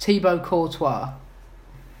 Thibaut Courtois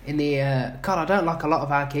in the God, I don't like a lot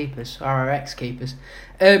of our keepers, or our ex-keepers.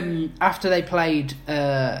 After they played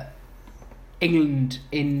England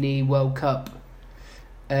in the World Cup,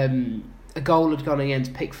 a goal had gone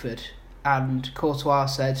against Pickford, and Courtois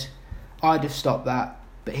said, "I'd have stopped that,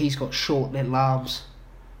 but he's got short little arms."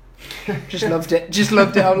 Just loved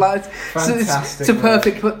it. I'm like, fantastic. It's a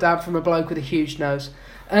perfect put down from a bloke with a huge nose.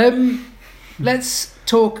 Let's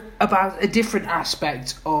talk about a different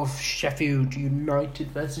aspect of Sheffield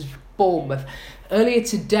United versus Bournemouth. Earlier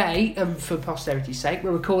today, for posterity's sake,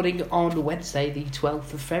 we're recording on Wednesday, the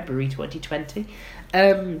 12th of February 2020.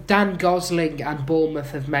 Dan Gosling and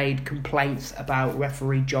Bournemouth have made complaints about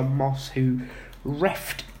referee John Moss, who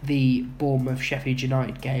reffed the Bournemouth-Sheffield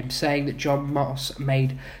United game, saying that John Moss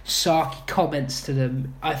made sarky comments to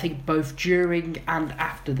them, I think both during and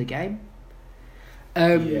after the game.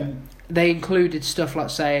 They included stuff like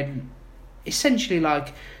saying, essentially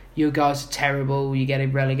like, you guys are terrible, you're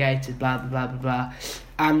getting relegated, blah, blah, blah, blah, blah.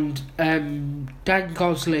 And Dan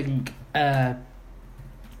Gosling has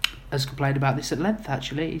complained about this at length,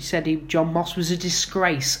 actually. He said John Moss was a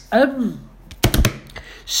disgrace.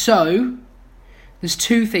 So, there's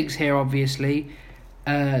two things here, obviously.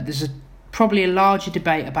 There's probably a larger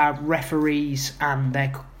debate about referees and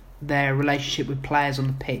their relationship with players on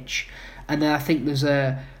the pitch. And then I think there's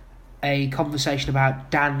a conversation about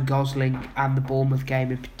Dan Gosling and the Bournemouth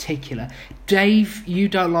game in particular. Dave, you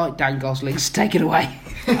don't like Dan Gosling, so take it away.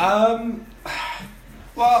 Well,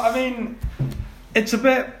 I mean, it's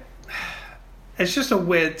just a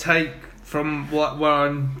weird take from where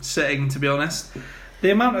I'm sitting, to be honest. The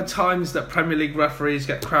amount of times that Premier League referees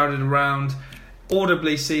get crowded around,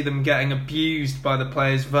 audibly see them getting abused by the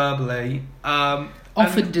players verbally.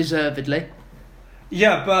 Often deservedly.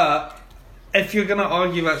 Yeah, but if you're going to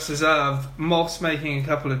argue that's deserved, Moss making a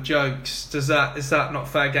couple of jokes, is that not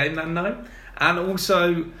fair game then? No. And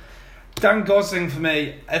also, Dan Gosling, for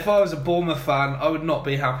me, if I was a Bournemouth fan, I would not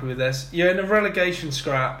be happy with this. You're in a relegation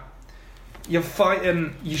scrap. You're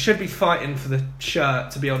fighting. You should be fighting for the shirt,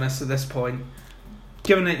 to be honest, at this point.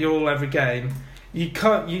 Given it your all every game, you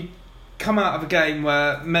come out of a game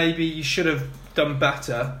where maybe you should have done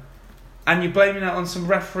better, and you're blaming it on some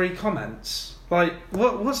referee comments. Like,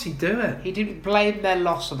 what's he doing? He didn't blame their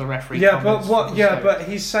loss on the referee. Yeah, but what? Yeah, but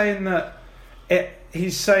he's saying that it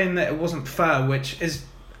wasn't fair, which is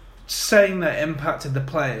saying that it impacted the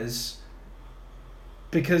players.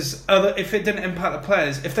 Because if it didn't impact the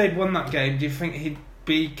players, if they'd won that game, do you think he'd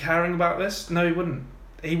be caring about this? No, he wouldn't.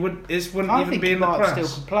 This wouldn't even be in the press. I think he might have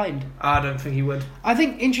still complained. I don't think he would. I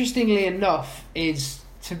think, interestingly enough,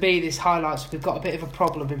 to me, this highlights we've got a bit of a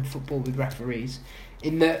problem in football with referees,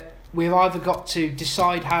 in that we've either got to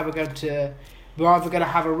decide how we're either going to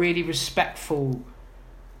have a really respectful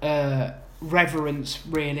reverence,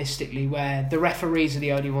 realistically, where the referees are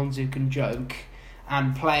the only ones who can joke,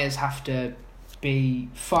 and players have to be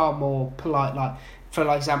far more polite, like for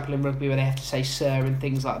example in rugby where they have to say sir and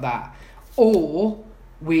things like that, or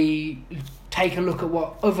we take a look at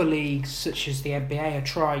what other leagues such as the NBA are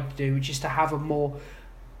trying to do, which is to have a more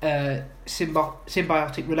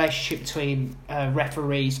symbiotic relationship between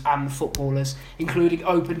referees and the footballers, including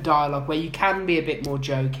open dialogue where you can be a bit more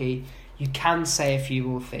jokey, you can say a few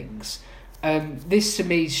more things. This to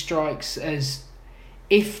me strikes as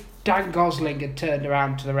if Dan Gosling had turned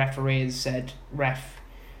around to the referee and said, "Ref,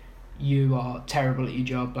 you are terrible at your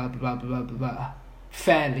job, blah, blah, blah, blah, blah, blah,"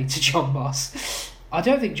 fairly to John Moss, I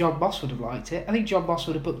don't think John Moss would have liked it. I think John Moss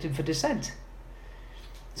would have booked him for dissent.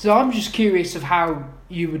 So I'm just curious of how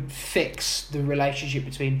you would fix the relationship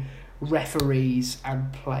between referees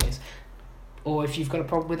and players. Or if you've got a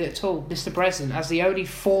problem with it at all. Mr. President, as the only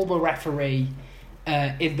former referee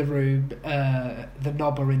in the room, the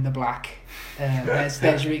knobber in the black.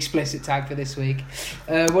 There's your explicit tag for this week.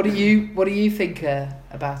 What do you think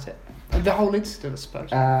about it? And the whole incident, I suppose.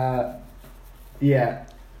 Yeah,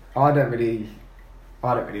 I don't really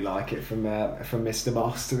like it from Mr.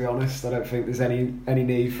 Moss, to be honest. I don't think there's any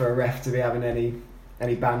need for a ref to be having any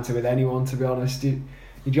banter with anyone, to be honest. Your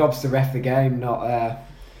job's to ref the game, not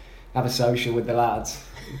have a social with the lads.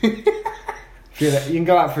 You can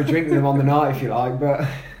go out for a drink with them on the night if you like, but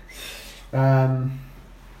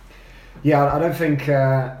yeah, I don't think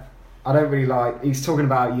I don't really like. He's talking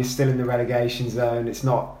about you're still in the relegation zone. It's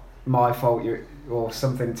not my fault. Or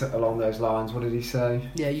something along those lines. What did he say?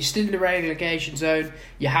 Yeah, you're still in the relegation zone.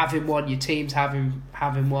 You're having one. Your team's having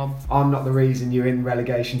one. I'm not the reason you're in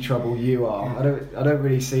relegation trouble. You are. I don't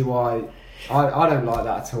really see why. I don't like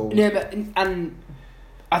that at all. No, and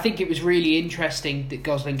I think it was really interesting that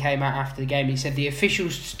Gosling came out after the game. He said the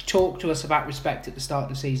officials talked to us about respect at the start of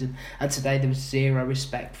the season, and today there was zero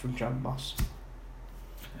respect from John Moss.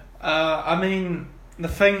 I mean, the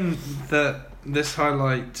thing that this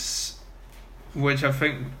highlights, which I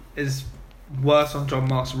think is worse on John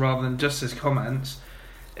Moss rather than just his comments,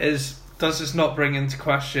 is does this not bring into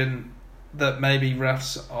question that maybe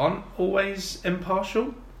refs aren't always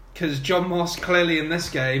impartial? Because John Moss clearly in this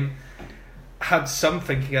game had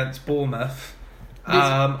something against Bournemouth.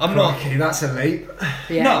 I'm not. That's a leap.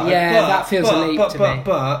 Yeah, no, that feels a leap to me.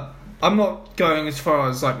 But I'm not going as far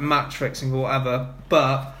as like match fixing or whatever.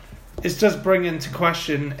 But it does bring into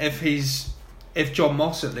question if John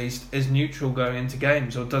Moss at least is neutral going into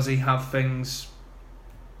games, or does he have things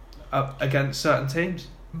up against certain teams?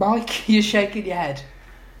 Mike, you're shaking your head.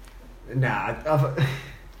 Nah,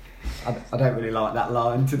 I don't really like that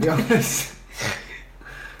line, to be honest.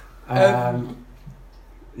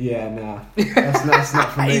 Yeah, nah, that's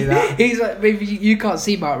not for me. That he's like, maybe you can't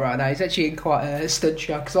see Mark right now. He's actually in quite a stunned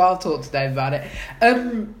shock, so I'll talk to Dave about it.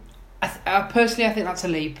 Personally, I think that's a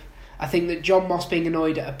leap. I think that John Moss being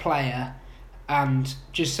annoyed at a player and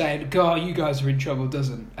just saying, "God, you guys are in trouble,"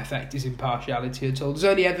 doesn't affect his impartiality at all. There's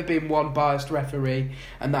only ever been one biased referee,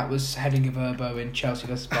 and that was Henning Verbo in Chelsea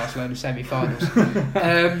versus Barcelona semi-finals.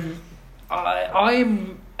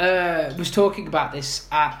 I was talking about this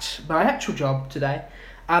at my actual job today,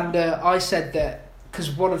 and I said that because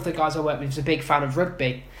one of the guys I work with is a big fan of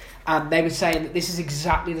rugby, and they were saying that this is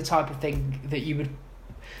exactly the type of thing that you would,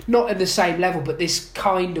 not in the same level, but this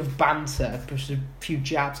kind of banter, just a few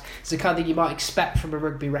jabs, it's the kind of thing you might expect from a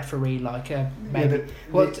rugby referee, like Nigel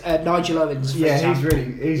Owens, for example.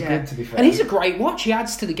 He's good, to be fair. And he's a great watch, he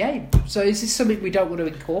adds to the game. So is this something we don't want to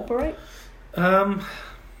incorporate?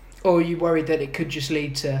 Or are you worried that it could just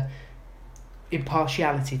lead to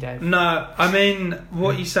impartiality, Dave? No, I mean,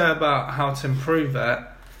 what you say about how to improve it,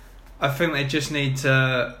 I think they just need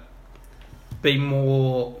to be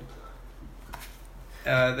more...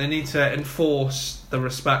 they need to enforce the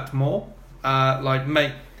respect more.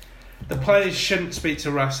 The players shouldn't speak to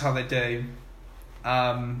refs how they do.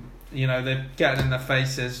 They're getting in their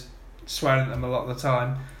faces, swearing at them a lot of the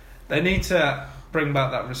time. They need to bring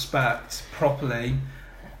back that respect properly,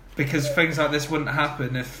 because things like this wouldn't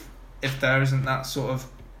happen if there isn't that sort of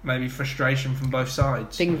maybe frustration from both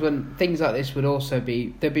sides. Things like this would also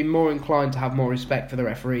they'd be more inclined to have more respect for the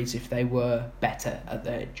referees if they were better at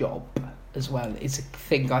their job as well. It's a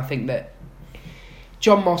thing I think that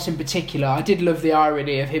John Moss in particular, I did love the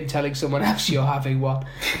irony of him telling someone else you're having one.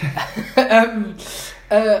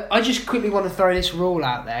 I just quickly want to throw this rule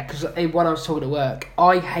out there because when I was talking at work,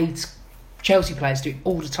 I hate Chelsea players do it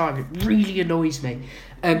all the time. It really annoys me.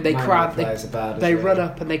 They crowd, they run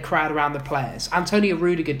up and they crowd around the players. Antonio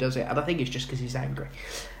Rudiger does it, and I think it's just because he's angry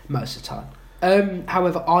most of the time.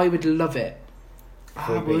 However, I would love it.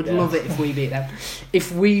 I would love it if we beat them.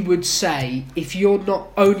 If we would say, if you're not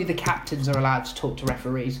only the captains are allowed to talk to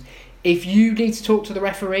referees, if you need to talk to the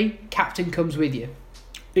referee, captain comes with you.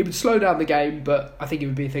 It would slow down the game, but I think it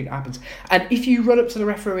would be a thing that happens. And if you run up to the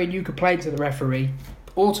referee and you complain to the referee,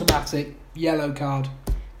 automatic yellow card.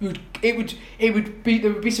 There would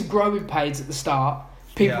be some growing pains at the start.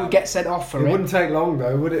 People would get sent off for it. It wouldn't take long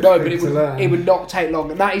though, would it? No, but it would not take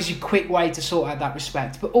long, and that is your quick way to sort out that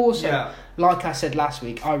respect. But also, like I said last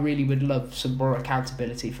week, I really would love some more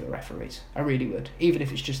accountability for the referees. I really would, even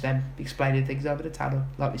if it's just them explaining things over the tunnel,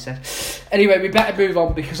 like we said. Anyway, we better move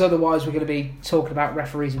on because otherwise we're going to be talking about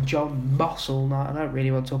referees and John Moss all night. I don't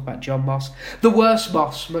really want to talk about John Moss, the worst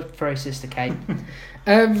Moss, for his sister Kate.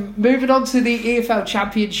 Moving on to the EFL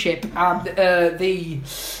Championship and the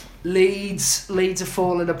Leeds are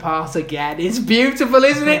falling apart again. It's beautiful,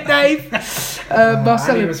 isn't it, Dave?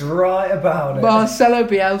 Marcelo was right about it. Marcelo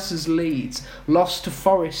Bielsa's Leeds lost to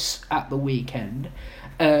Forest at the weekend,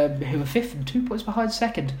 who were fifth and 2 points behind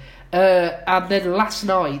second. And then last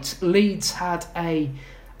night, Leeds had a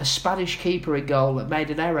Spanish keeper in goal that made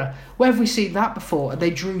an error. Where have we seen that before? And they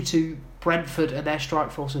drew to Brentford and their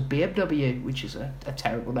strike force of BMW, which is a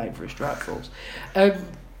terrible name for a strike force.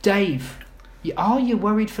 Dave, are you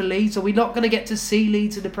worried for Leeds? Are we not going to get to see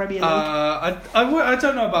Leeds in the Premier League? I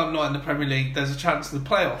don't know about not in the Premier League. There's a chance the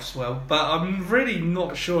playoffs will, but I'm really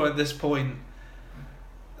not sure at this point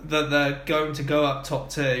that they're going to go up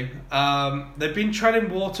top two. They've been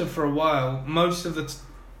treading water for a while. Most of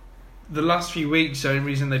the last few weeks, the only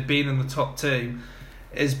reason they've been in the top two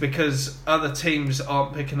is because other teams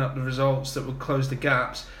aren't picking up the results that would close the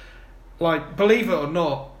gaps. Like, believe it or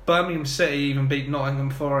not, Birmingham City even beat Nottingham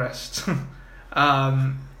Forest.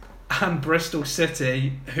 And Bristol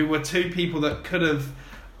City, who were two people that could have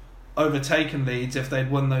overtaken Leeds if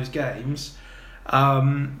they'd won those games.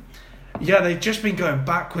 They've just been going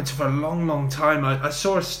backwards for a long, long time. I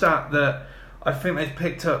saw a stat that I think they've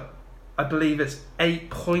picked up, I believe it's 8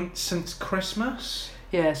 points since Christmas.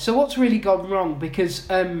 Yeah, so what's really gone wrong? Because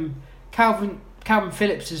Calvin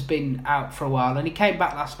Phillips has been out for a while and he came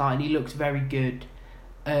back last night and he looked very good.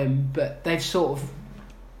 But they've sort of,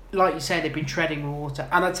 like you said, they've been treading water.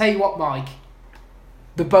 And I tell you what, Mike,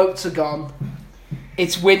 the boats are gone.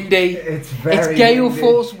 It's windy. It's gale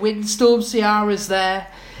force windstorm. Ciara's there.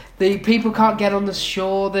 The people can't get on the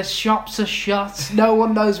shore. The shops are shut. No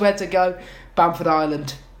one knows where to go. Bamford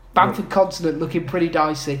Island. Bamford Continent looking pretty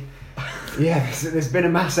dicey. Yeah, there's been a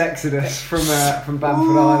mass exodus from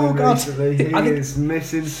Bamford Island recently. He is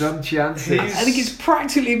missing some chances. I think it's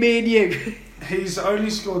practically me and you. He's only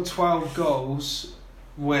scored 12 goals,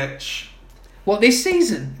 which... What, this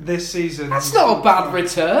season? This season. That's not a bad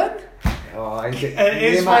return.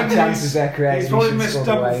 The amount of chances they're creating. He's probably missed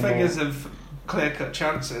double figures of clear-cut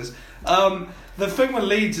chances. The thing with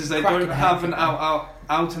Leeds is they don't have an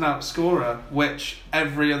out-and-out scorer, which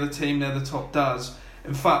every other team near the top does.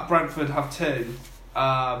 In fact, Brentford have two,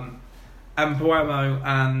 Mbuemo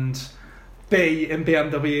and B in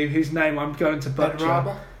BMW, whose name I'm going to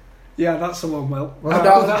butcher. Yeah, that's the one, Will.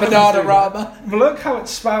 Banana Rama. Look how it's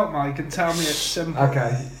spelt, Mike, and tell me it's simple.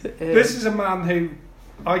 Okay. This is a man who...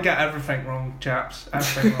 I get everything wrong, chaps.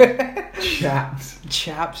 Everything wrong.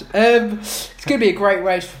 Chaps. It's going to be a great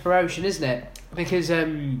race for promotion, isn't it? Because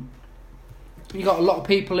you got a lot of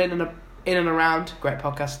people in and around. Great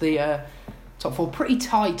podcast. The top four pretty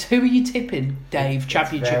tight. Who are you tipping, Dave?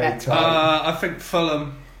 Championship. I think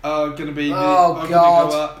Fulham are going to be. God.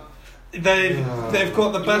 Go up. They've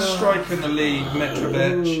got the best striker in the league,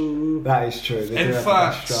 Mitrovic. That is true. In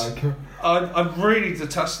fact, I really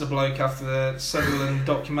detest the bloke after the Sutherland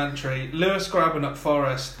documentary. Lewis Grabban at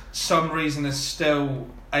Forest, some reason is still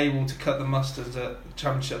able to cut the mustard at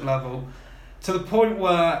championship level, to the point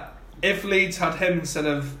where if Leeds had him instead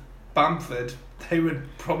of Bamford, they would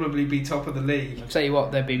probably be top of the league. I'll tell you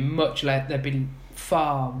what, they've been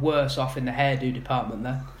far worse off in the hairdo department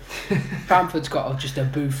there. Bamford's got just a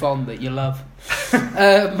bouffon that you love.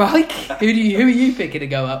 Mike, who are you picking to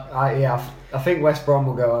go up? I think West Brom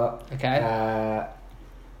will go up. Okay.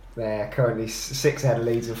 They're currently 6 ahead of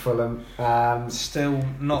Leeds and Fulham. Still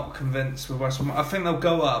not convinced with West Brom. I think they'll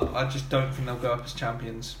go up. I just don't think they'll go up as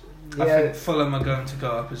champions. I think Fulham are going to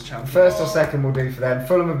go up as champions. First or second will do for them.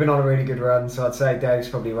 Fulham have been on a really good run, so I'd say Dave's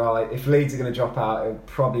probably right. If Leeds are going to drop out, it would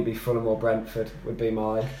probably be Fulham or Brentford would be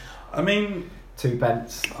my 2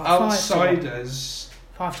 pence. Outsiders.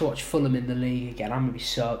 If I have to watch Fulham in the league again, I'm going to be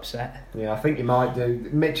so upset. Yeah, I think you might do.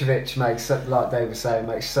 Mitrovic makes, like Dave was saying,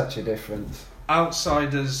 makes such a difference.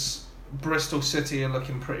 Outsiders, Bristol City are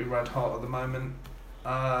looking pretty red hot at the moment.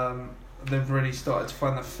 They've really started to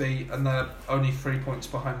find their feet, and they're only 3 points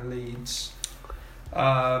behind Leeds.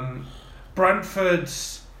 Brentford,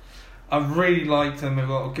 I really like them. They've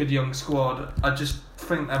got a good young squad. I just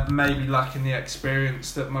think they're maybe lacking the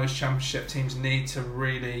experience that most Championship teams need to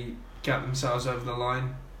really get themselves over the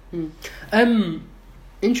line.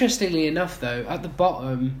 Interestingly enough, though, at the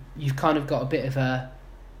bottom, you've kind of got a bit of a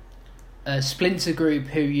splinter group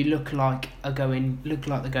who you look like they're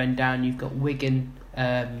going down. You've got Wigan,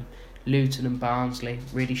 Luton and Barnsley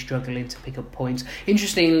really struggling to pick up points.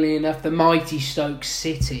 Interestingly enough, the mighty Stoke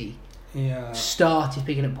City started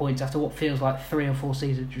picking up points after what feels like 3 or 4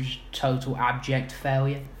 seasons of just total abject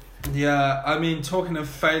failure. Yeah, I mean, talking of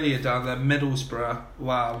failure down there, Middlesbrough,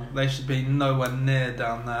 wow, they should be nowhere near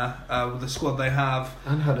down there with the squad they have.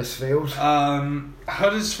 And Huddersfield.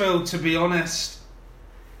 Huddersfield, to be honest,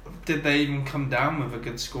 did they even come down with a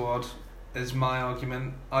good squad, is my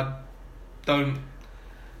argument. I didn't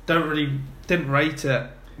rate it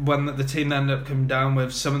when the team ended up coming down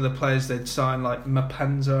with some of the players they'd signed, like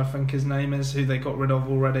Mapenza, I think his name is, who they got rid of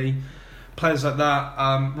already. Players like that.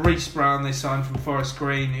 Reece Brown they signed from Forest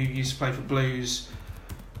Green, who used to play for Blues,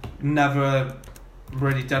 never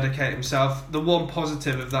really dedicate himself. The one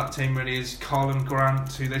positive of that team really is Colin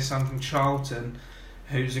Grant, who they signed from Charlton,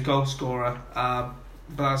 who's a goal scorer. But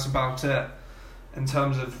that's about it in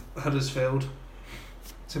terms of Huddersfield,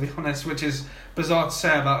 to be honest, which is bizarre to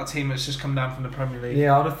say about a team that's just come down from the Premier League.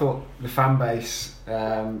 Yeah, I'd have thought the fan base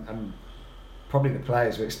and probably the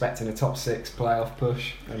players were expecting a top 6 playoff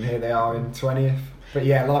push, and here they are in 20th. But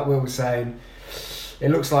yeah, like Will was saying, it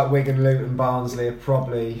looks like Wigan, Luton, Barnsley are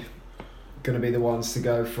probably going to be the ones to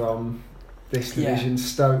go from this division.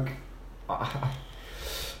 Stoke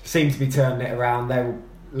seem to be turning it around. They will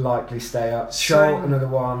likely stay up. Charlton, another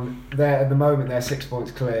one. At the moment they're 6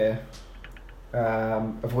 points clear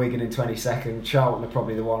of Wigan in 22nd. Charlton are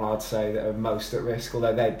probably the one I'd say that are most at risk,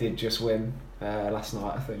 although they did just win last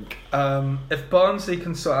night, I think. If Barnsley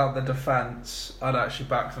can sort out the defence, I'd actually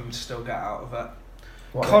back them to still get out of it.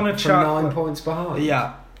 Connor Chaplin 9 points behind.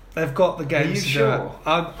 Yeah, they've got the games to sure? do it.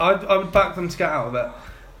 I would back them to get out of it.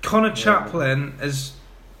 Connor Chaplin is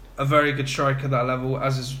a very good striker at that level,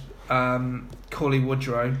 as is Cauley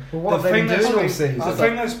Woodrow. Well, the thing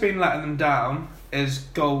that's been letting them down is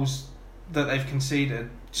goals that they've conceded.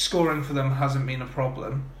 Scoring for them hasn't been a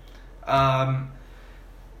problem.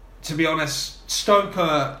 To be honest, Stoke,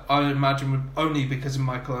 I imagine, would only because of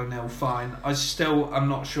Michael O'Neill, fine. I'm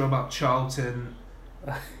not sure about Charlton,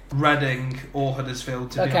 Reading or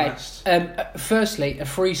Huddersfield, to be honest. Firstly, a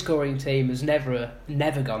free scoring team has never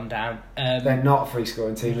gone down. They're not a free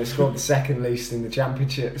scoring team. They scored the second least in the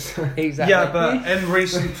championships. Exactly. Yeah, but in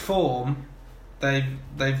recent form,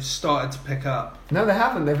 they've started to pick up. No, they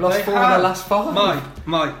haven't. They've lost 4 in their last 5.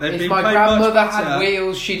 Mike, they've been playing much better. If my grandmother had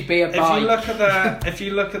wheels, she'd be a bike. If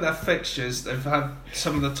you look at their fixtures, they've had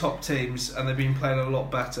some of the top teams, and they've been playing a lot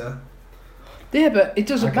better. Yeah, but it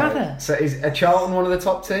doesn't matter. So is Charlton one of the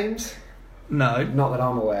top teams? No. Not that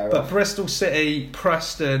I'm aware of. But Bristol City,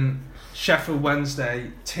 Preston, Sheffield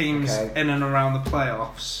Wednesday, teams in and around the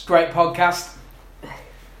playoffs. Great podcast.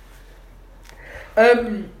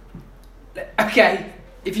 Okay,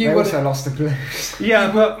 if you also lost the Blues. Yeah,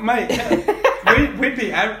 but mate, we'd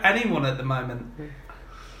beat anyone at the moment.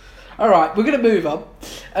 Alright, we're going to move on.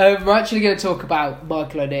 We're actually going to talk about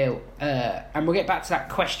Michael O'Neill, and we'll get back to that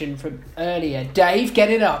question from earlier. Dave, get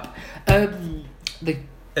it up.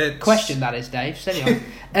 Question, that is, Dave. Steady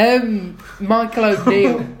on. Michael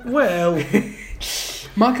O'Neill. Well,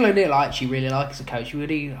 Michael O'Neill, I actually really like as a coach.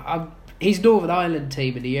 His Northern Ireland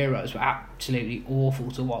team in the Euros were absolutely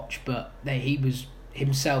awful to watch, but he was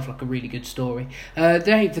himself like a really good story.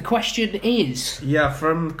 Dave, the question is... Yeah,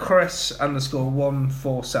 from Chris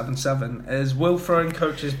 _1477 is, will throwing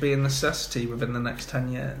coaches be a necessity within the next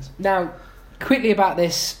 10 years? Now, quickly about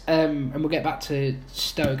this, and we'll get back to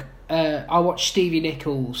Stoke. I watched Stevie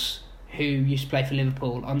Nichols, who used to play for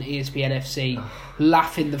Liverpool, on ESPN FC,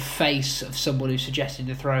 laugh in the face of someone who suggested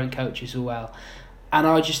the throwing coaches as well. And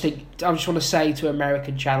I just want to say to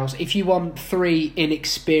American channels, if you want 3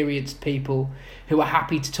 inexperienced people who are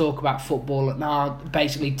happy to talk about football and are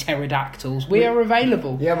basically pterodactyls, we are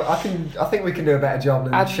available. Yeah, but I think we can do a better job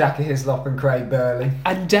than Shaka Hislop and Craig Burley.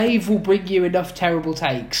 And Dave will bring you enough terrible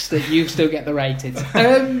takes that you still get the ratings.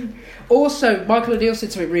 Also, Michael O'Neill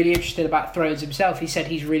said something really interesting about throw-ins himself. He said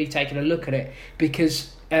he's really taken a look at it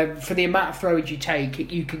because for the amount of throw-ins you take,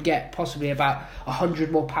 you can get possibly about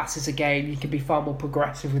 100 more passes a game. You can be far more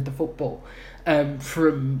progressive with the football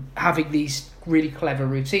from having these really clever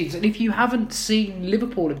routines. And if you haven't seen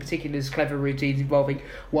Liverpool in particular's clever routines involving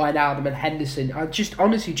Wijnaldum and Henderson, I just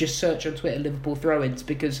honestly just search on Twitter Liverpool throw-ins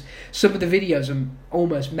because some of the videos are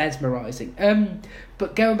almost mesmerising.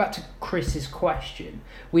 But going back to Chris's question,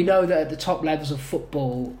 we know that at the top levels of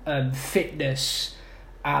football, fitness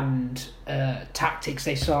and tactics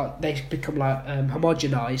they become like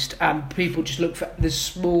homogenised, and people just look for the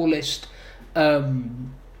smallest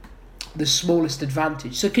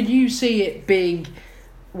advantage. So can you see it being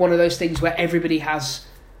one of those things where everybody has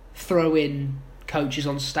throw-in coaches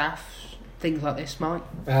on staff, things like this, Mike?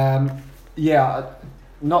 Yeah,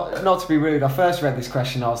 not to be rude, I first read this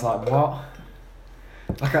question, I was like, what?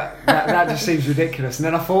 Like that just seems ridiculous. And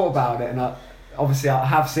then I thought about it, and I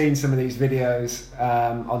have seen some of these videos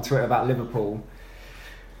on Twitter about Liverpool.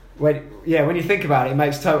 When you think about it, it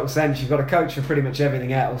makes total sense. You've got a coach for pretty much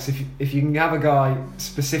everything else. If you can have a guy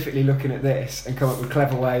specifically looking at this and come up with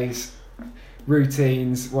clever ways,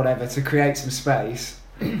 routines, whatever, to create some space,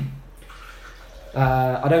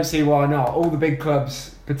 I don't see why not. All the big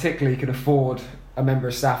clubs particularly can afford a member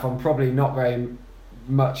of staff on probably not very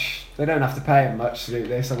much. They don't have to pay them much to do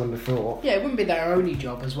this, I wouldn't have thought. Yeah, it wouldn't be their only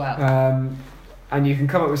job as well. And you can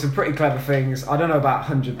come up with some pretty clever things. I don't know about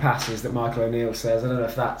 100 passes that Michael O'Neill says. I don't know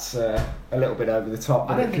if that's a little bit over the top.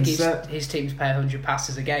 I don't think his teams pay 100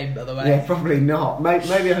 passes a game, by the way. Yeah, probably not. Maybe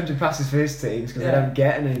 100 passes for his teams because they don't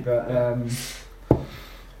get any.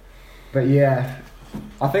 But yeah,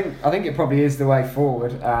 I think it probably is the way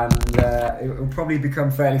forward, and it will probably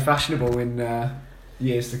become fairly fashionable in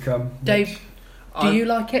years to come. Dave, do you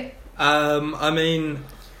like it? I mean,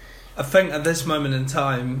 I think at this moment in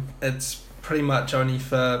time, it's pretty much only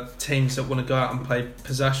for teams that want to go out and play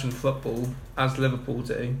possession football, as Liverpool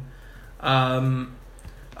do. I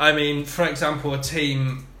mean, for example, a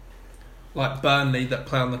team like Burnley that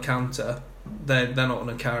play on the counter, they're not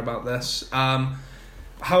going to care about this.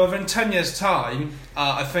 However, in 10 years' time,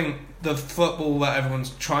 I think the football that everyone's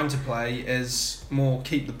trying to play is more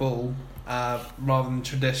keep the ball rather than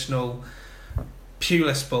traditional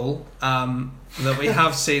Pulis ball that we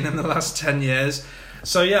have seen in the last 10 years.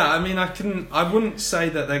 So yeah, I mean, I wouldn't say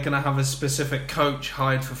that they're going to have a specific coach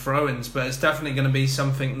hired for throw-ins, but it's definitely going to be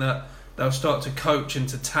something that they'll start to coach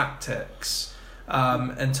into tactics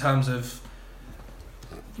in terms of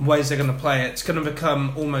ways they're going to play it. It's going to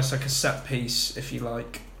become almost like a set piece, if you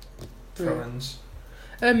like, throw-ins.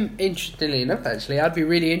 Interestingly enough, actually, I'd be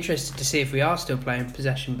really interested to see if we are still playing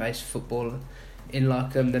possession-based football in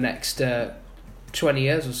like the next 20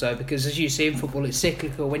 years or so, because as you see in football, it's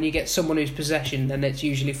cyclical. When you get someone who's possession, then it's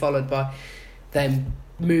usually followed by them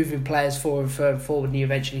moving players forward, and you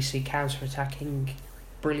eventually see counter-attacking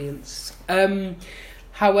brilliance.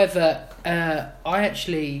 However, I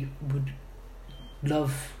actually would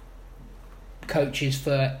love coaches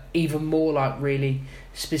for even more like really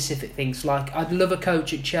specific things. Like, I'd love a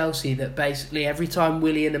coach at Chelsea that basically every time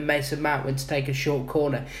Willian and Mason Mount went to take a short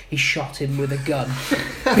corner, he shot him with a gun.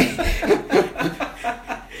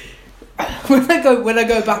 When I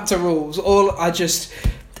go back to rules,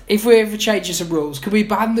 if we ever change some rules, can we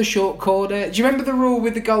ban the short corner? Do you remember the rule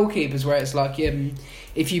with the goalkeepers where it's like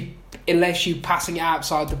unless you passing it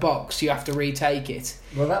outside the box, you have to retake it?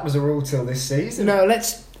 Well, that was a rule till this season. No,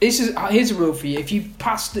 here's a rule for you. If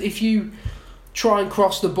you try and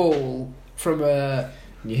cross the ball from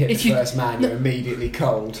you hit the first man, you're immediately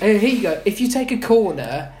cold. Here you go. If you take a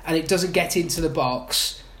corner and it doesn't get into the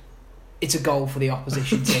box, it's a goal for the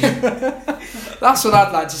opposition team. That's what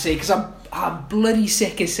I'd like to see, because I'm bloody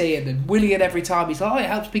sick of seeing them. Willian every time he's like, it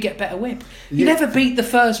helps me get better whip. You never beat the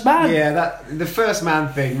first man. Yeah, the first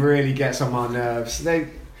man thing really gets on my nerves.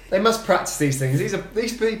 They must practice these things.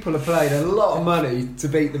 These people have paid a lot of money to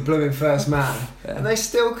beat the blooming first man, and they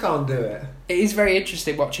still can't do it. It is very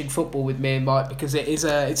interesting watching football with me and Mike, because it's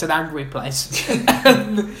an angry place.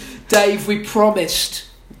 Dave, we promised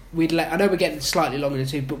I know we're getting slightly long in the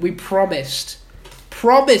tooth, but we promised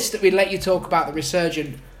that we'd let you talk about the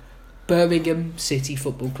resurgent Birmingham City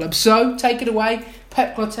Football Club. So, take it away,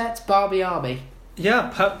 Pep Clotet, Barbie Army.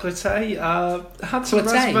 Yeah, Pep Clotet had some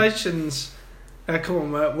reservations. Come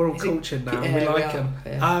on, we're all cultured now. Yeah, we like him.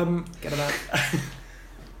 Yeah. Get him out.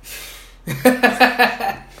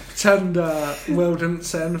 Pretend Will didn't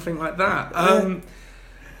say anything like that.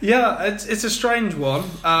 Yeah, it's a strange one.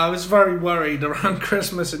 I was very worried around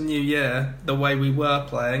Christmas and New Year, the way we were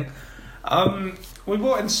playing. We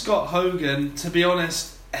brought in Scott Hogan. To be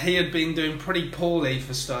honest, he had been doing pretty poorly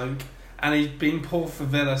for Stoke, and he'd been poor for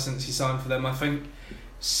Villa since he signed for them. I think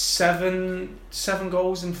seven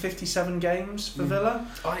goals in 57 games for Villa.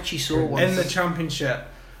 I actually saw one in the Championship.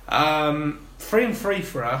 3-3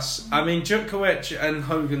 for us. I mean, Djukovic and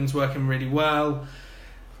Hogan's working really well.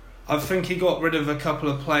 I think he got rid of a couple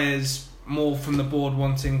of players more from the board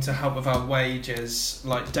wanting to help with our wages,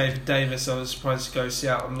 like David Davis. I was surprised to go see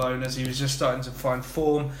out on loan as he was just starting to find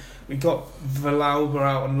form. We got Villalba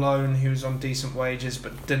out on loan, who was on decent wages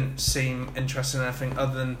but didn't seem interested in anything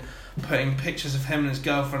other than putting pictures of him and his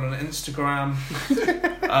girlfriend on Instagram.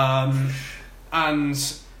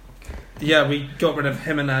 And yeah, we got rid of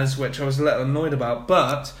Jimenez, which I was a little annoyed about,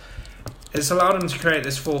 but it's allowed him to create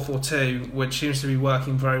this 4-4-2, which seems to be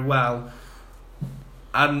working very well.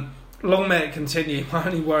 And long may it continue. My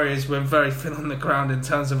only worry is we're very thin on the ground in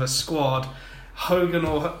terms of a squad. Hogan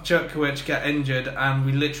or Djukovic get injured, and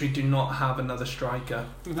we literally do not have another striker.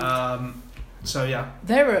 So yeah,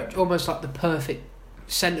 they're almost like the perfect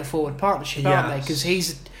centre forward partnership, aren't they? Because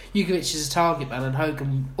Djukovic is a target man, and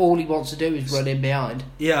Hogan, all he wants to do is run in behind.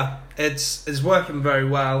 Yeah, it's working very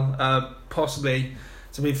well. Possibly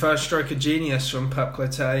to be first stroke of genius from Pep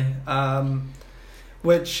Clotet,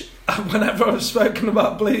 which whenever I've spoken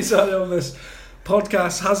about Blues on this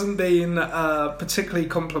podcast hasn't been particularly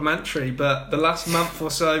complimentary, but the last month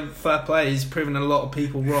or so, fair play, he's proven a lot of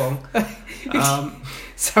people wrong.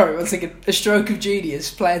 Sorry, one second. A stroke of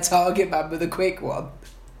genius, play a target man with a quick one.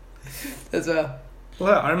 As well.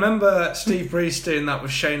 Look, I remember Steve Bruce doing that with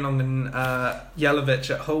Shane Long and Jelavic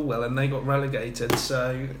at Hull, and they got relegated.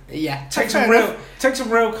 So yeah, takes a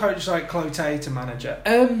real coach like Clotet to manage it.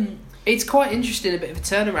 It's quite interesting, a bit of a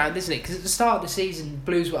turnaround, isn't it? Because at the start of the season,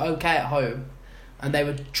 Blues were okay at home, and they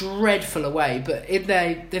were dreadful away. But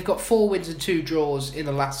they've got 4 wins and 2 draws in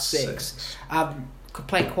the last 6. Could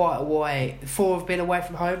play quite away. 4 have been away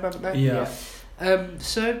from home, haven't they? Yeah.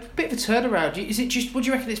 So a bit of a turnaround. Is it just? What do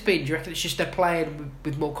you reckon it's been? Do you reckon it's just they're playing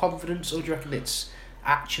with more confidence, or do you reckon it's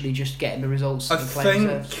actually just getting the results? I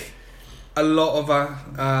think a lot of our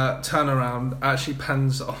turnaround actually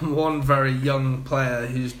depends on one very young player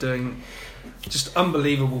who's doing just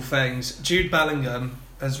unbelievable things. Jude Bellingham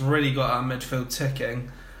has really got our midfield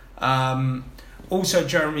ticking. Also,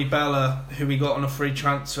 Jeremy Bella, who we got on a free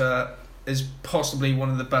transfer, is possibly one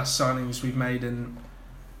of the best signings we've made in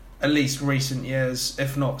at least recent years,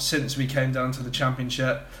 if not since we came down to the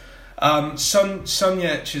Championship.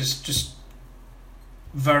 Sunjic is just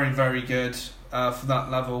very, very good for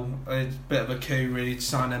that level. It's a bit of a coup, really, to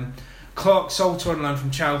sign him. Clark Salter on loan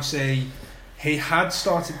from Chelsea. He had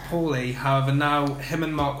started poorly, however, now him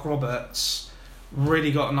and Mark Roberts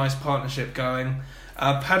really got a nice partnership going.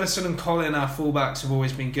 Pedersen and Collin, our fullbacks, have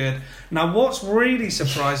always been good. Now, what's really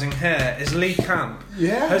surprising here is Lee Camp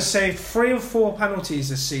has saved 3 or 4 penalties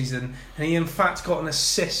this season, and he in fact got an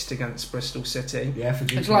assist against Bristol City. Yeah, for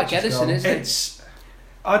it's like Edison, isn't it?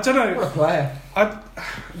 I don't know. What a player. I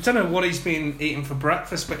don't know what he's been eating for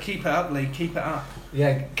breakfast, but keep it up, Lee. Keep it up.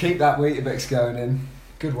 Yeah, keep that Weetabix going in.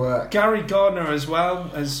 Good work. Gary Gardner as well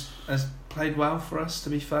has played well for us, to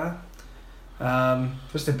be fair.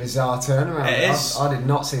 Just a bizarre turnaround. I did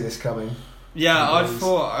not see this coming. Yeah, I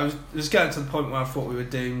was getting to the point where I thought we were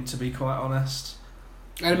doomed, to be quite honest.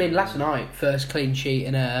 And I mean, last night, first clean sheet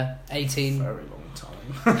in 18... Very long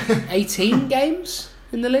time. 18 games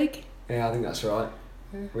in the league? Yeah, I think that's right.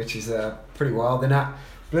 Which is pretty wild. They're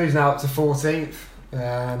Blues now up to 14th.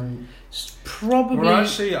 Probably... We're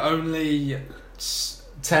actually only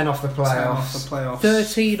 10 off the playoffs.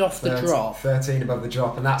 13 off the drop. 13 above the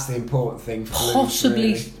drop, and that's the important thing for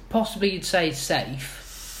Blues. Possibly you'd say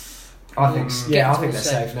safe. I think they're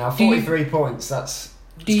safe now. 43 points. That's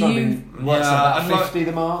about 50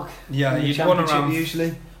 the mark. Yeah, you'd want around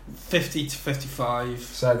usually 50 to 55.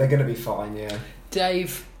 So they're going to be fine. Yeah.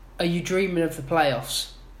 Dave, are you dreaming of the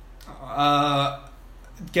playoffs?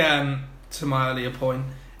 Again, to my earlier point,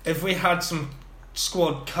 if we had some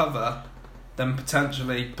squad cover, then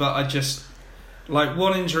potentially. But I just like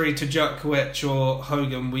one injury to Djukovic or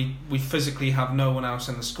Hogan. We physically have no one else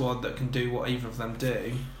in the squad that can do what either of them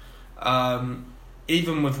do.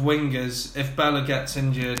 Even with wingers, if Bella gets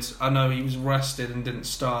injured, I know he was rested and didn't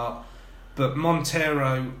start, but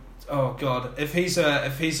Montero, oh god, if he's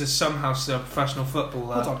a somehow still a professional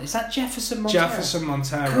footballer. Hold on, is that Jefferson Montero? Jefferson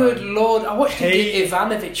Montero. Good lord, I watched him get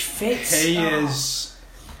Ivanovic fit.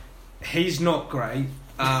 He's not great,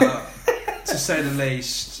 to say the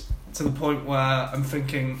least. to the point where I'm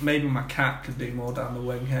thinking maybe my cat could do more down the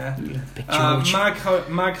wing here. Big George.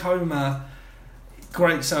 Mag Homer,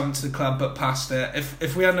 great servant to the club, but past it.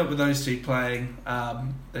 If we end up with those two playing,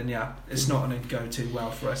 then yeah, it's not going to go too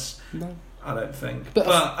well for us. No. I don't think. But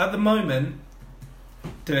at the moment,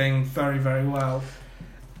 doing very, very well.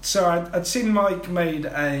 So I'd seen Mike made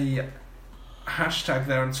a hashtag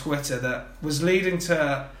there on Twitter that was leading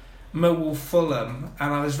to Millwall Fulham,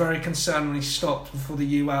 and I was very concerned when he stopped before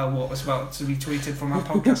the UL what was about to be tweeted from our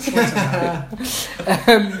podcast Twitter.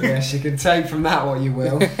 Yes, you can take from that what you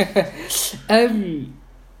will.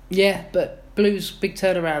 Yeah, but Blues, big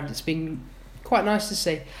turnaround. It's been quite nice to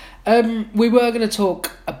see. We were going to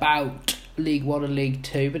talk about League 1 and League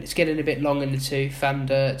 2, but it's getting a bit long in the tooth, and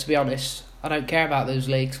to be honest, I don't care about those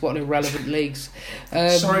leagues. What irrelevant leagues.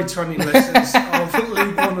 Sorry to any listeners of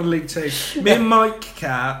League 1 and League 2. Me and Mike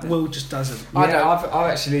care, Will just doesn't. Yeah, I've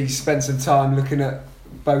actually spent some time looking at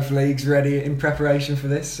both leagues ready in preparation for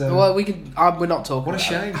this. So. Well, we can. We're not talking. What a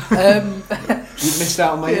shame. You've missed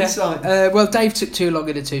out on my insight. Well, Dave took too long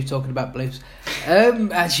in the tooth talking about Blues.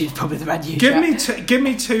 Actually, it's probably the man you. Give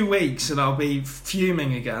me 2 weeks and I'll be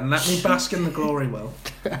fuming again. Let me bask in the glory, Will.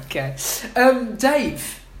 Okay,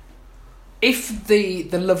 Dave. If the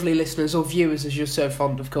lovely listeners or viewers, as you're so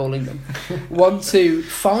fond of calling them, want to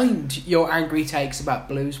find your angry takes about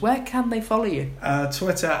Blues, where can they follow you?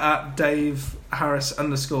 Twitter at Dave Harris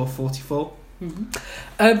 _44.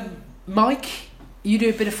 Mm-hmm. Mike, you do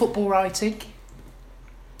a bit of football writing.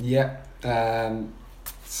 Yeah.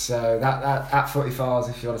 So that at Footy Files,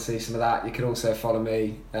 if you want to see some of that, you can also follow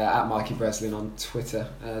me at Mikey Breslin on Twitter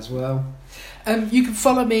as well. You can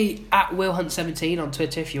follow me at WillHunt17 on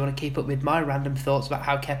Twitter if you want to keep up with my random thoughts about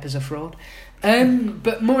how Kepa's a fraud.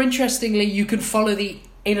 But more interestingly, you can follow the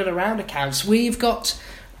In and Around accounts. We're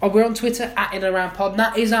on Twitter at In and Around Pod, and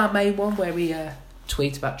that is our main one where we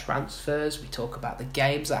tweet about transfers, we talk about the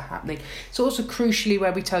games that are happening. It's also crucially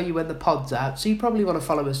where we tell you when the pod's out, so you probably want to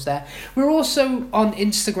follow us there. We're also on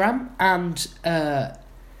Instagram and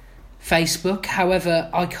Facebook. However,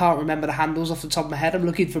 I can't remember the handles off the top of my head. I'm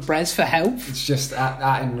looking for Brez for help. It's just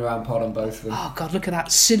at In and Around Pod on both of them. Oh God, look at that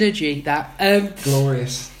synergy. That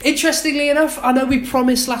glorious. Interestingly enough, I know we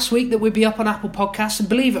promised last week that we'd be up on Apple Podcasts, and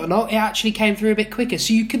believe it or not, it actually came through a bit quicker.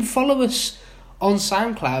 So you can follow us on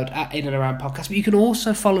SoundCloud at In and Around Podcast, but you can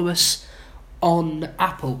also follow us on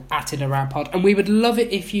Apple at In and Around Pod, and we would love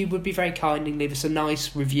it if you would be very kind and leave us a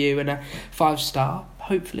nice review and a 5-star,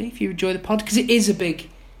 hopefully, if you enjoy the pod, because it is a big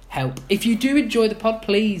help. If you do enjoy the pod,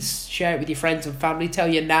 please share it with your friends and family.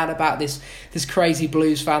 Tell your nan about this crazy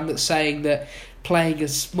Blues fan that's saying that playing a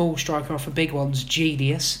small striker off a big one's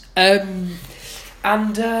genius. And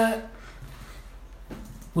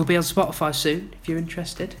we'll be on Spotify soon if you're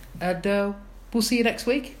interested. And we'll see you next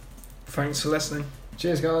week. Thanks for listening.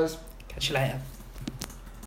 Cheers, guys. Catch you later.